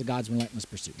today is because of God's relentless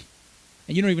pursuit.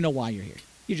 And you don't even know why you're here.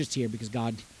 You're just here because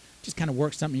God just kind of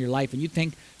works something in your life, and you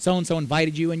think so-and-so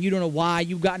invited you, and you don't know why.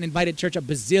 You've gotten invited to church a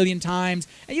bazillion times,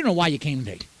 and you don't know why you came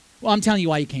today. Well, I'm telling you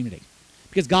why you came today.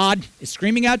 Because God is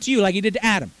screaming out to you like he did to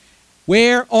Adam.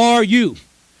 Where are you?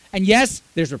 And yes,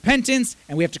 there's repentance,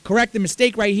 and we have to correct the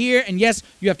mistake right here, and yes,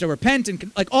 you have to repent,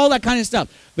 and like all that kind of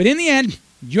stuff. But in the end,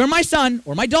 you're my son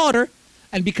or my daughter,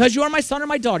 and because you are my son or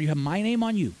my daughter, you have my name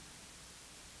on you.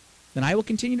 Then I will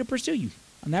continue to pursue you,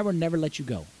 and I will never let you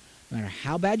go. No matter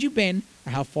how bad you've been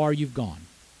or how far you've gone,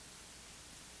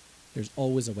 there's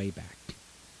always a way back.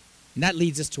 And that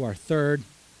leads us to our third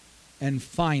and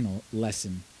final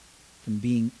lesson from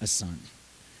being a son,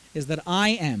 is that I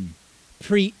am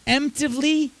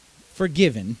preemptively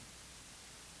forgiven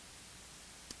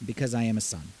because I am a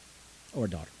son or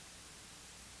daughter.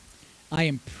 I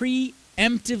am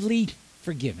preemptively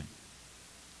forgiven,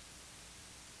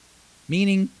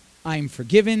 meaning I am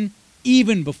forgiven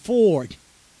even before.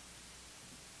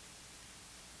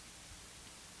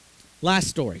 Last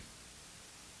story,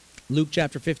 Luke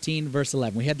chapter 15, verse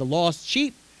 11. We had the lost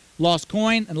sheep, lost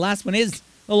coin, and the last one is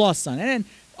the lost son. And then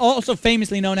also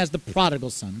famously known as the prodigal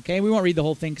son. Okay, we won't read the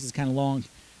whole thing because it's kind of long,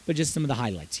 but just some of the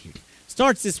highlights here.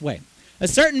 Starts this way. A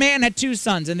certain man had 2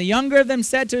 sons, and the younger of them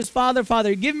said to his father,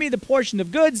 Father, give me the portion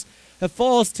of goods that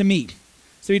falls to me.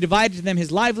 So he divided to them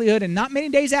his livelihood, and not many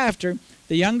days after,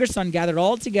 the younger son gathered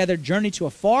all together, journeyed to a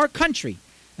far country,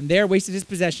 and there wasted his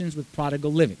possessions with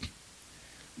prodigal living.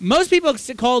 Most people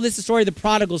call this the story of the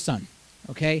prodigal son,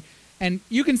 okay? And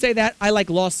you can say that. I like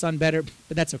lost son better,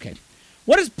 but that's okay.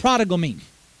 What does prodigal mean?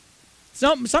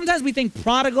 Sometimes we think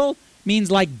prodigal means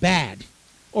like bad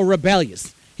or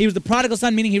rebellious. He was the prodigal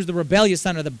son, meaning he was the rebellious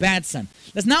son or the bad son.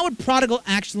 That's not what prodigal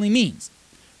actually means.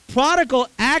 Prodigal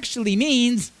actually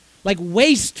means like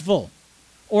wasteful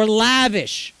or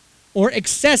lavish or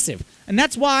excessive. And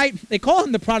that's why they call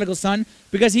him the prodigal son,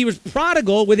 because he was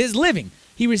prodigal with his living.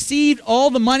 He received all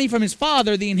the money from his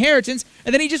father, the inheritance,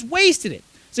 and then he just wasted it.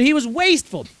 So he was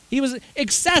wasteful. He was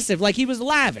excessive, like he was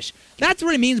lavish. That's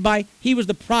what it means by he was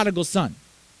the prodigal son.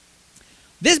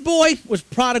 This boy was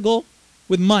prodigal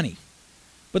with money.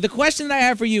 But the question that I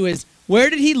have for you is, where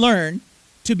did he learn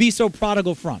to be so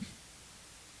prodigal from?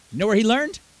 You know where he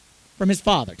learned? From his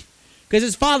father. Because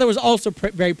his father was also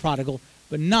very prodigal,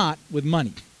 but not with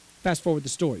money. Fast forward the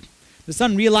story. The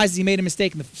son realizes he made a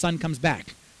mistake, and the son comes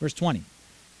back. Verse 20.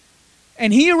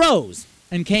 And he arose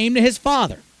and came to his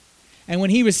father. And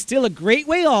when he was still a great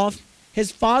way off,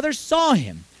 his father saw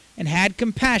him and had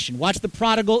compassion. Watch the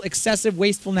prodigal, excessive,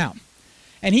 wasteful now.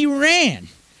 And he ran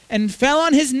and fell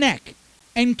on his neck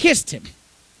and kissed him.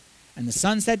 And the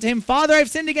son said to him, Father, I have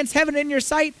sinned against heaven and in your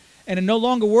sight, and am no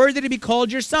longer worthy to be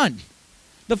called your son.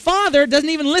 The father doesn't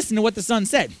even listen to what the son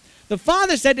said. The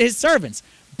father said to his servants,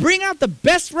 Bring out the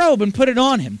best robe and put it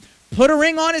on him. Put a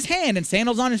ring on his hand and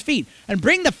sandals on his feet. And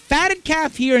bring the fatted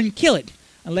calf here and kill it.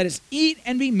 And let us eat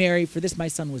and be merry, for this my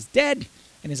son was dead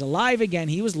and is alive again.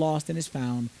 He was lost and is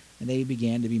found, and they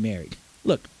began to be married.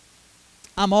 Look,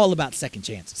 I'm all about second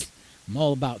chances. I'm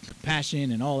all about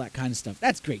compassion and all that kind of stuff.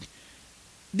 That's great.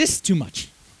 This is too much.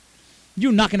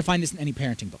 You're not going to find this in any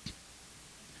parenting book.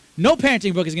 No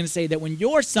parenting book is going to say that when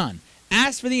your son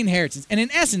asks for the inheritance and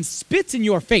in essence spits in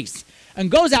your face and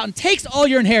goes out and takes all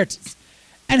your inheritance,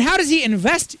 and how does he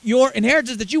invest your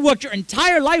inheritance that you worked your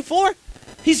entire life for?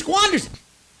 He squanders it.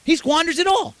 He squanders it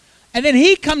all. And then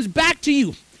he comes back to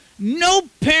you. No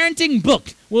parenting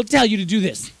book will tell you to do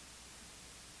this.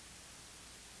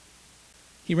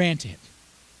 He ran to him.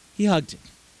 He hugged him.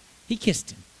 He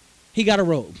kissed him. He got a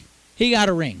robe. He got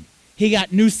a ring. He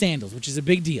got new sandals, which is a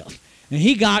big deal. And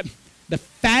he got the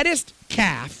fattest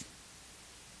calf,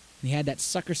 and he had that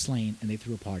sucker slain, and they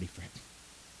threw a party for him.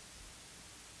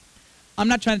 I'm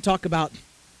not trying to talk about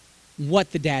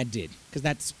what the dad did, because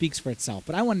that speaks for itself.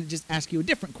 But I want to just ask you a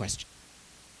different question.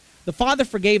 The father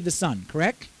forgave the son,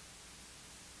 correct?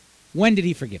 When did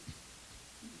he forgive him?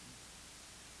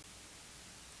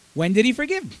 When did he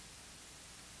forgive him?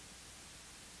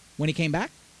 When he came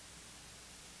back?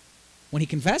 When he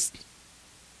confessed?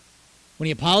 When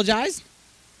he apologized?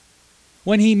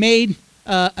 When he made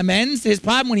amends to his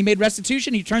problem? When he made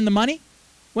restitution? He returned the money?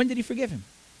 When did he forgive him?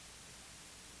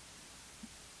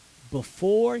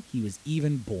 Before he was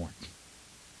even born.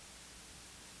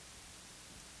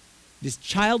 This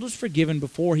child was forgiven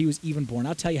before he was even born.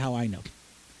 I'll tell you how I know.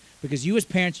 Because you as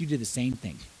parents, you did the same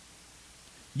thing.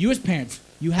 You as parents,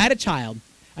 you had a child,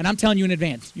 and I'm telling you in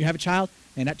advance, you have a child,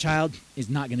 and that child is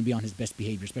not going to be on his best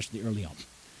behavior, especially early on.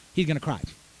 He's going to cry.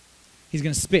 He's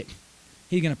going to spit.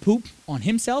 He's going to poop on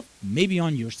himself, maybe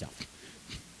on yourself.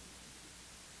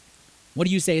 What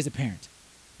do you say as a parent?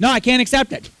 No, I can't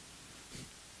accept it.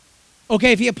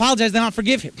 Okay, if he apologizes, then I'll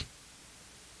forgive him.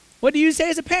 What do you say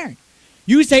as a parent?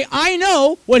 You say, I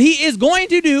know what he is going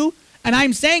to do, and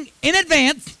I'm saying in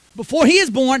advance, before he is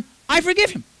born, I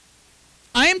forgive him.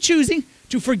 I am choosing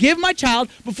to forgive my child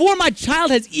before my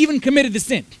child has even committed the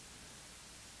sin.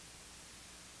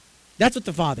 That's what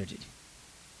the father did.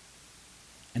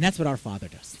 And that's what our Father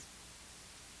does.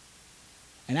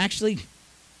 And actually,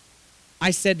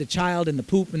 I said the child and the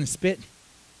poop and the spit,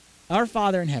 our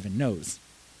Father in heaven knows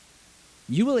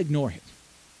you will ignore him.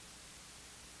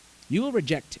 You will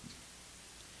reject him.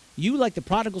 You, like the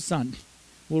prodigal son,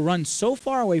 will run so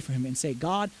far away from him and say,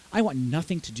 God, I want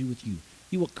nothing to do with you.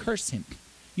 You will curse him.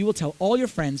 You will tell all your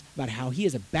friends about how he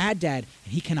is a bad dad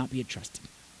and he cannot be trusted.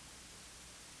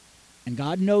 And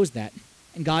God knows that,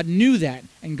 and God knew that,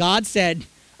 and God said,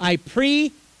 I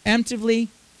preemptively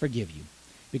forgive you,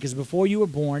 because before you were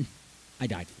born, I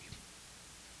died for you.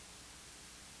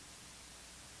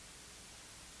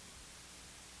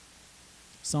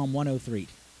 Psalm 103,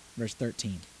 verse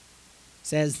 13,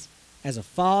 says, as a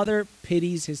father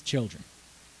pities his children.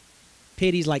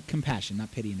 Pity's like compassion,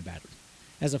 not pity in a bad way.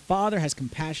 As a father has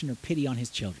compassion or pity on his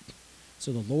children,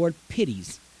 so the Lord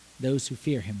pities those who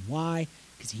fear him. Why?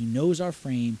 Because he knows our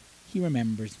frame. He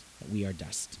remembers that we are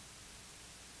dust.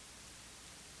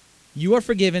 You are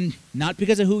forgiven not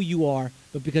because of who you are,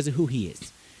 but because of who he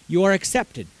is. You are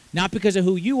accepted not because of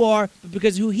who you are, but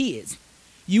because of who he is.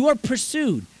 You are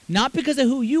pursued not because of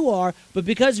who you are, but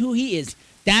because of who he is.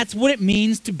 That's what it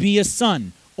means to be a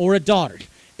son or a daughter.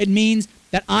 It means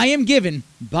that I am given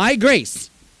by grace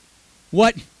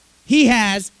what he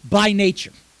has by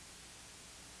nature.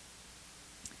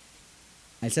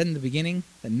 I said in the beginning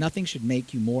that nothing should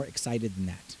make you more excited than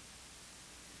that.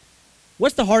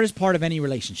 What's the hardest part of any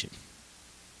relationship?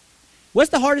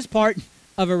 What's the hardest part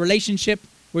of a relationship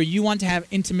where you want to have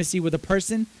intimacy with a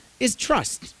person? Is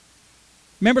trust.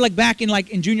 Remember, like back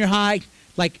in junior high,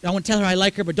 like I want to tell her I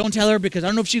like her, but don't tell her because I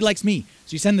don't know if she likes me.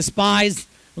 So you send the spies,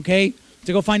 okay,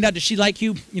 to go find out does she like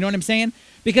you. You know what I'm saying?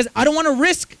 Because I don't want to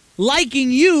risk liking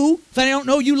you if I don't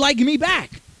know you like me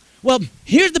back. Well,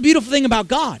 here's the beautiful thing about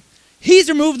God. He's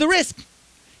removed the risk.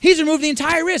 He's removed the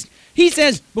entire risk. He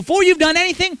says, before you've done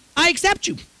anything, I accept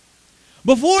you.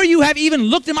 Before you have even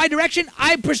looked in my direction,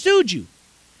 I pursued you.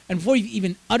 And before you've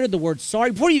even uttered the word sorry,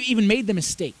 before you've even made the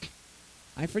mistake,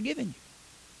 I've forgiven you.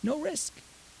 No risk.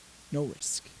 No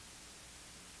risk.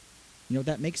 You know what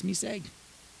that makes me say?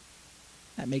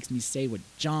 That makes me say what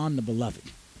John the Beloved,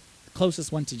 the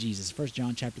closest one to Jesus, 1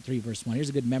 John chapter 3, verse 1. Here's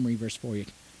a good memory verse for you.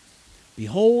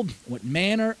 Behold, what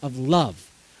manner of love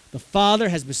the Father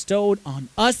has bestowed on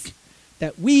us,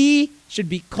 that we should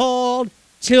be called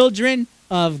children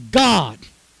of God.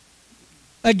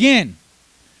 Again,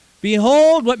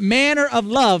 behold what manner of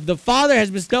love the Father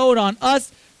has bestowed on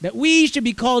us, that we should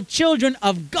be called children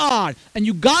of God. And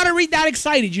you got to read that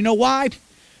excited. You know why?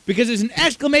 Because there's an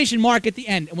exclamation mark at the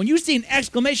end. And when you see an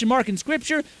exclamation mark in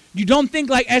Scripture, you don't think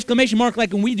like exclamation mark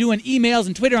like when we do in emails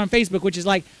and Twitter and Facebook, which is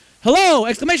like, hello,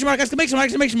 exclamation mark, exclamation mark,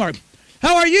 exclamation mark.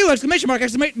 How are you? Exclamation mark,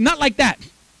 exclamation. Not like that.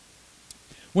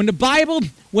 When the Bible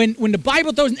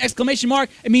throws an exclamation mark,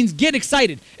 it means get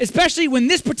excited. Especially when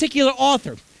this particular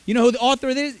author, you know who the author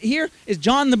is here? Is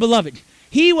John the Beloved.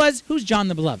 Who's John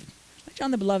the Beloved? Like John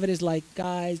the Beloved is like,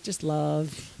 guys, just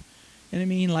love. You know what I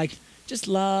mean? Like, just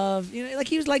love. You know, like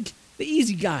he was like the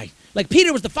easy guy. Like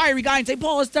Peter was the fiery guy and St.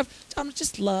 Paul and stuff. John,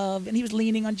 just love. And he was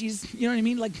leaning on Jesus. You know what I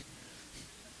mean? Like,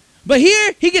 but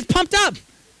here, he gets pumped up.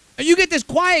 And you get this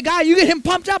quiet guy, you get him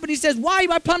pumped up, and he says, why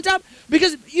am I pumped up?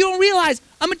 Because you don't realize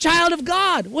I'm a child of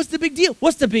God. What's the big deal?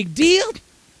 What's the big deal?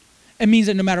 It means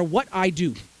that no matter what I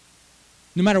do,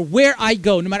 no matter where I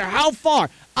go, no matter how far,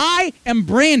 I am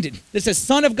branded. This says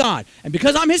Son of God. And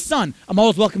because I'm his son, I'm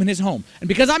always welcome in his home. And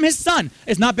because I'm his son,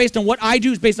 it's not based on what I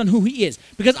do, it's based on who he is.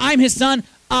 Because I'm his son,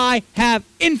 I have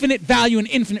infinite value and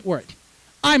infinite worth.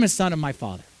 I'm a son of my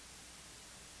Father.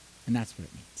 And that's what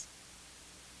it means.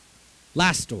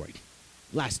 Last story.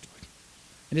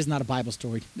 It is not a Bible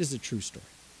story. This is a true story.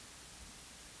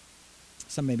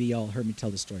 Some maybe y'all heard me tell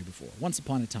this story before. Once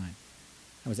upon a time,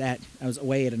 I was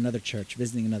away at another church,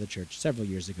 visiting another church several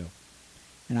years ago.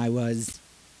 And I was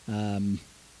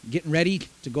getting ready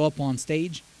to go up on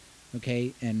stage,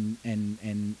 okay, and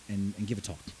give a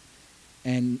talk.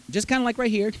 And just kind of like right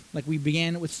here, like we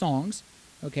began with songs,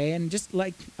 okay, and just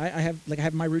like I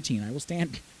have my routine. I will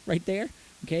stand right there,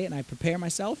 okay, and I prepare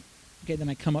myself. Okay, then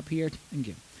I come up here and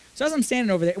give. So as I'm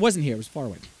standing over there, it wasn't here, it was far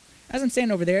away. As I'm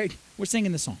standing over there, we're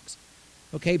singing the songs,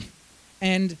 okay?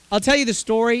 And I'll tell you the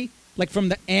story, like from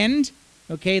the end,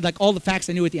 okay, like all the facts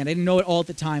I knew at the end. I didn't know it all at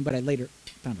the time, but I later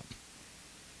found out.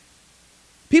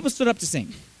 People stood up to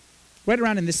sing, right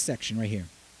around in this section right here.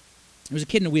 There was a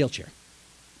kid in a wheelchair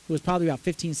who was probably about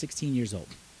 15, 16 years old.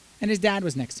 And his dad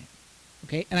was next to him,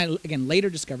 okay? And I, again, later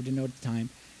discovered, didn't know at the time,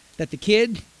 that the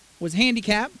kid was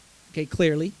handicapped, okay,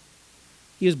 clearly.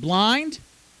 He was blind,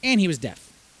 and he was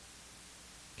deaf.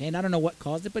 Okay, and I don't know what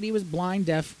caused it, but he was blind,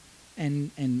 deaf,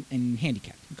 and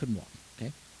handicapped. He couldn't walk,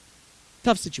 okay?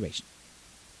 Tough situation.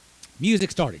 Music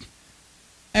started.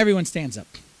 Everyone stands up.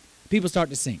 People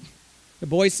start to sing. The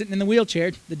boy's sitting in the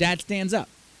wheelchair. The dad stands up.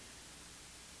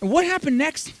 And what happened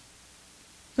next?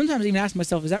 Sometimes I even ask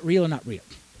myself, is that real or not real?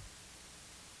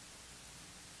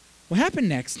 What happened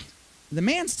next, the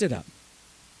man stood up.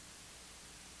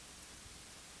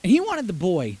 And he wanted the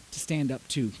boy to stand up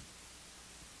too.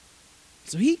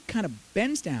 So he kind of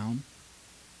bends down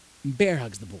and bear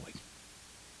hugs the boy.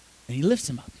 And he lifts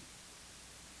him up.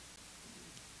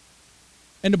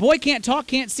 And the boy can't talk,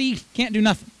 can't see, can't do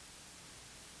nothing.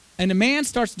 And the man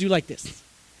starts to do like this.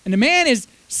 And the man is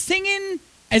singing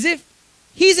as if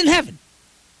he's in heaven.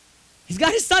 He's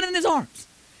got his son in his arms.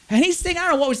 And he's singing, I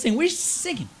don't know what we're singing. We're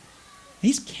singing. And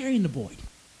he's carrying the boy.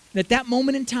 And at that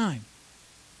moment in time,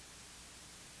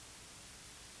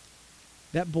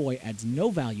 that boy adds no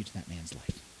value to that man's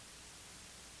life.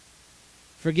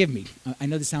 Forgive me. I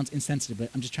know this sounds insensitive, but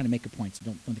I'm just trying to make a point, so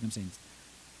don't think I'm saying this.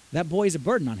 That boy is a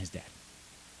burden on his dad.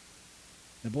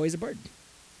 That boy is a burden.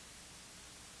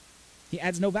 He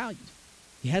adds no value.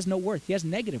 He has no worth. He has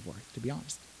negative worth, to be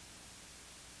honest.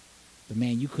 But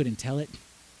man, you couldn't tell it.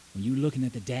 When you were looking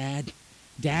at the dad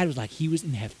was like he was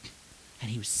in heaven.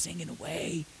 And he was singing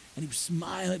away. and he was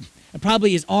smiling, and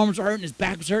probably his arms were hurting, his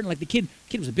back was hurting, like the kid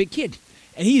was a big kid,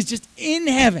 and he's just in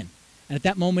heaven. And at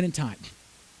that moment in time,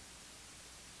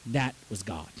 that was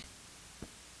God.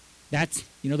 That's,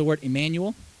 you know the word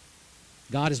Emmanuel?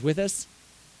 God is with us.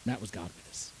 That was God with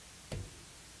us.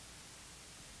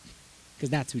 Because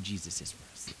that's who Jesus is for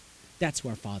us. That's who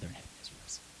our Father in heaven is for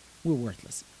us. We're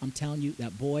worthless. I'm telling you,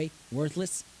 that boy,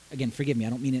 worthless. Again, forgive me, I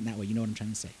don't mean it in that way. You know what I'm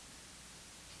trying to say.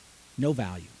 No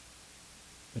value.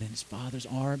 But in his Father's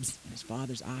arms, in his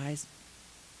Father's eyes,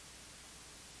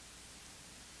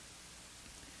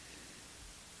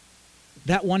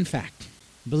 that one fact,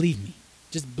 believe me,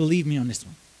 just believe me on this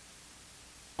one.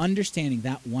 Understanding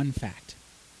that one fact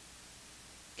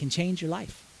can change your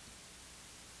life.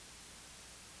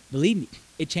 Believe me,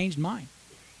 it changed mine.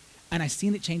 And I've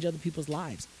seen it change other people's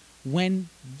lives. When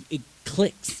it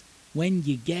clicks, when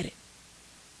you get it.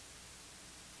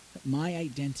 That my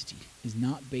identity is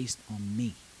not based on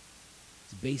me.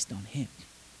 It's based on him.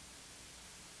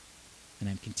 And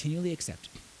I'm continually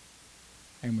accepted.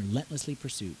 I am relentlessly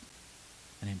pursued.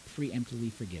 And I'm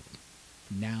preemptively forgiven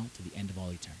from now to the end of all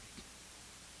eternity.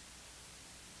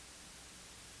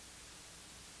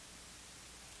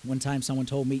 One time someone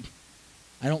told me,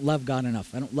 I don't love God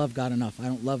enough. I don't love God enough. I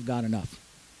don't love God enough.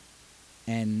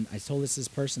 And I told this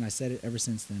person, I said it ever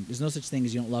since then. There's no such thing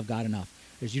as you don't love God enough.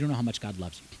 There's you don't know how much God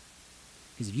loves you.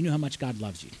 Because if you know how much God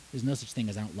loves you, there's no such thing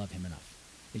as I don't love him enough.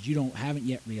 Because you haven't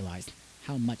yet realized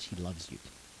how much he loves you.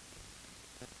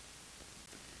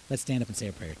 Let's stand up and say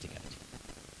a prayer together.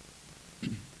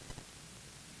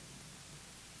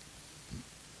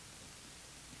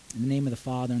 In the name of the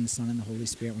Father, and the Son, and the Holy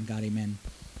Spirit, one God, amen.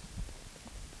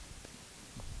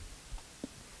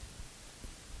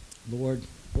 Lord,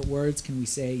 what words can we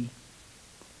say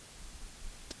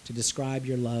to describe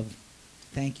your love?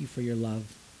 Thank you for your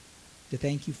love. To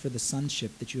thank you for the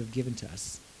sonship that you have given to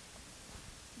us.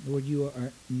 Lord, you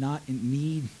are not in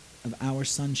need of our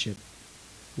sonship.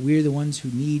 We're the ones who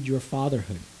need your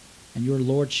fatherhood and your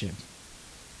lordship.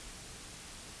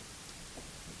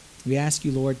 We ask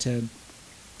you, Lord, to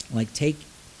take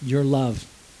your love,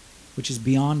 which is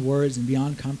beyond words and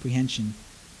beyond comprehension,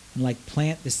 and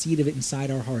plant the seed of it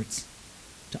inside our hearts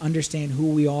to understand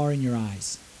who we are in your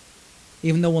eyes.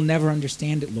 Even though we'll never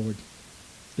understand it, Lord.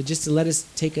 But just to let us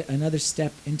take another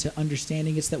step into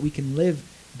understanding it so that we can live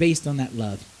based on that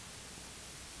love.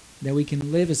 That we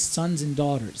can live as sons and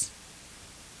daughters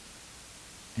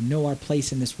and know our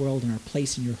place in this world and our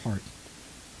place in your heart.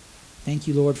 Thank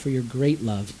you, Lord, for your great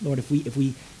love. Lord, if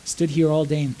we stood here all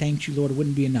day and thanked you, Lord, it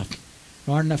wouldn't be enough.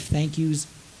 There aren't enough thank yous.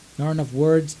 There aren't enough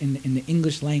words in the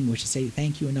English language to say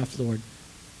thank you enough, Lord,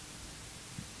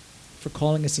 for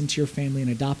calling us into your family and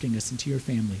adopting us into your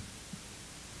family.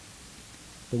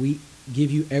 But we give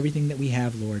you everything that we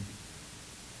have, Lord.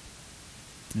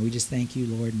 And we just thank you,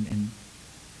 Lord, and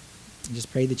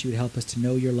just pray that you would help us to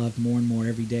know your love more and more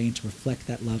every day and to reflect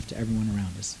that love to everyone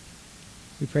around us.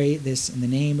 We pray this in the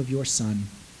name of your Son,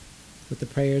 with the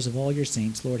prayers of all your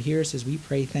saints. Lord, hear us as we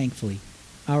pray thankfully.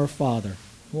 Our Father,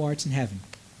 who art in heaven,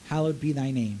 hallowed be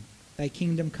thy name. Thy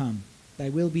kingdom come, thy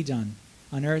will be done,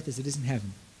 on earth as it is in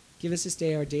heaven. Give us this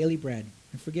day our daily bread,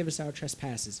 and forgive us our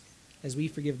trespasses, as we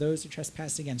forgive those who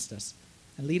trespass against us.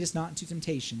 And lead us not into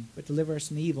temptation, but deliver us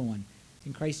from the evil one.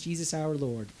 In Christ Jesus our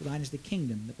Lord, for thine is the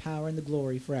kingdom, the power, and the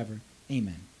glory forever.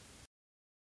 Amen.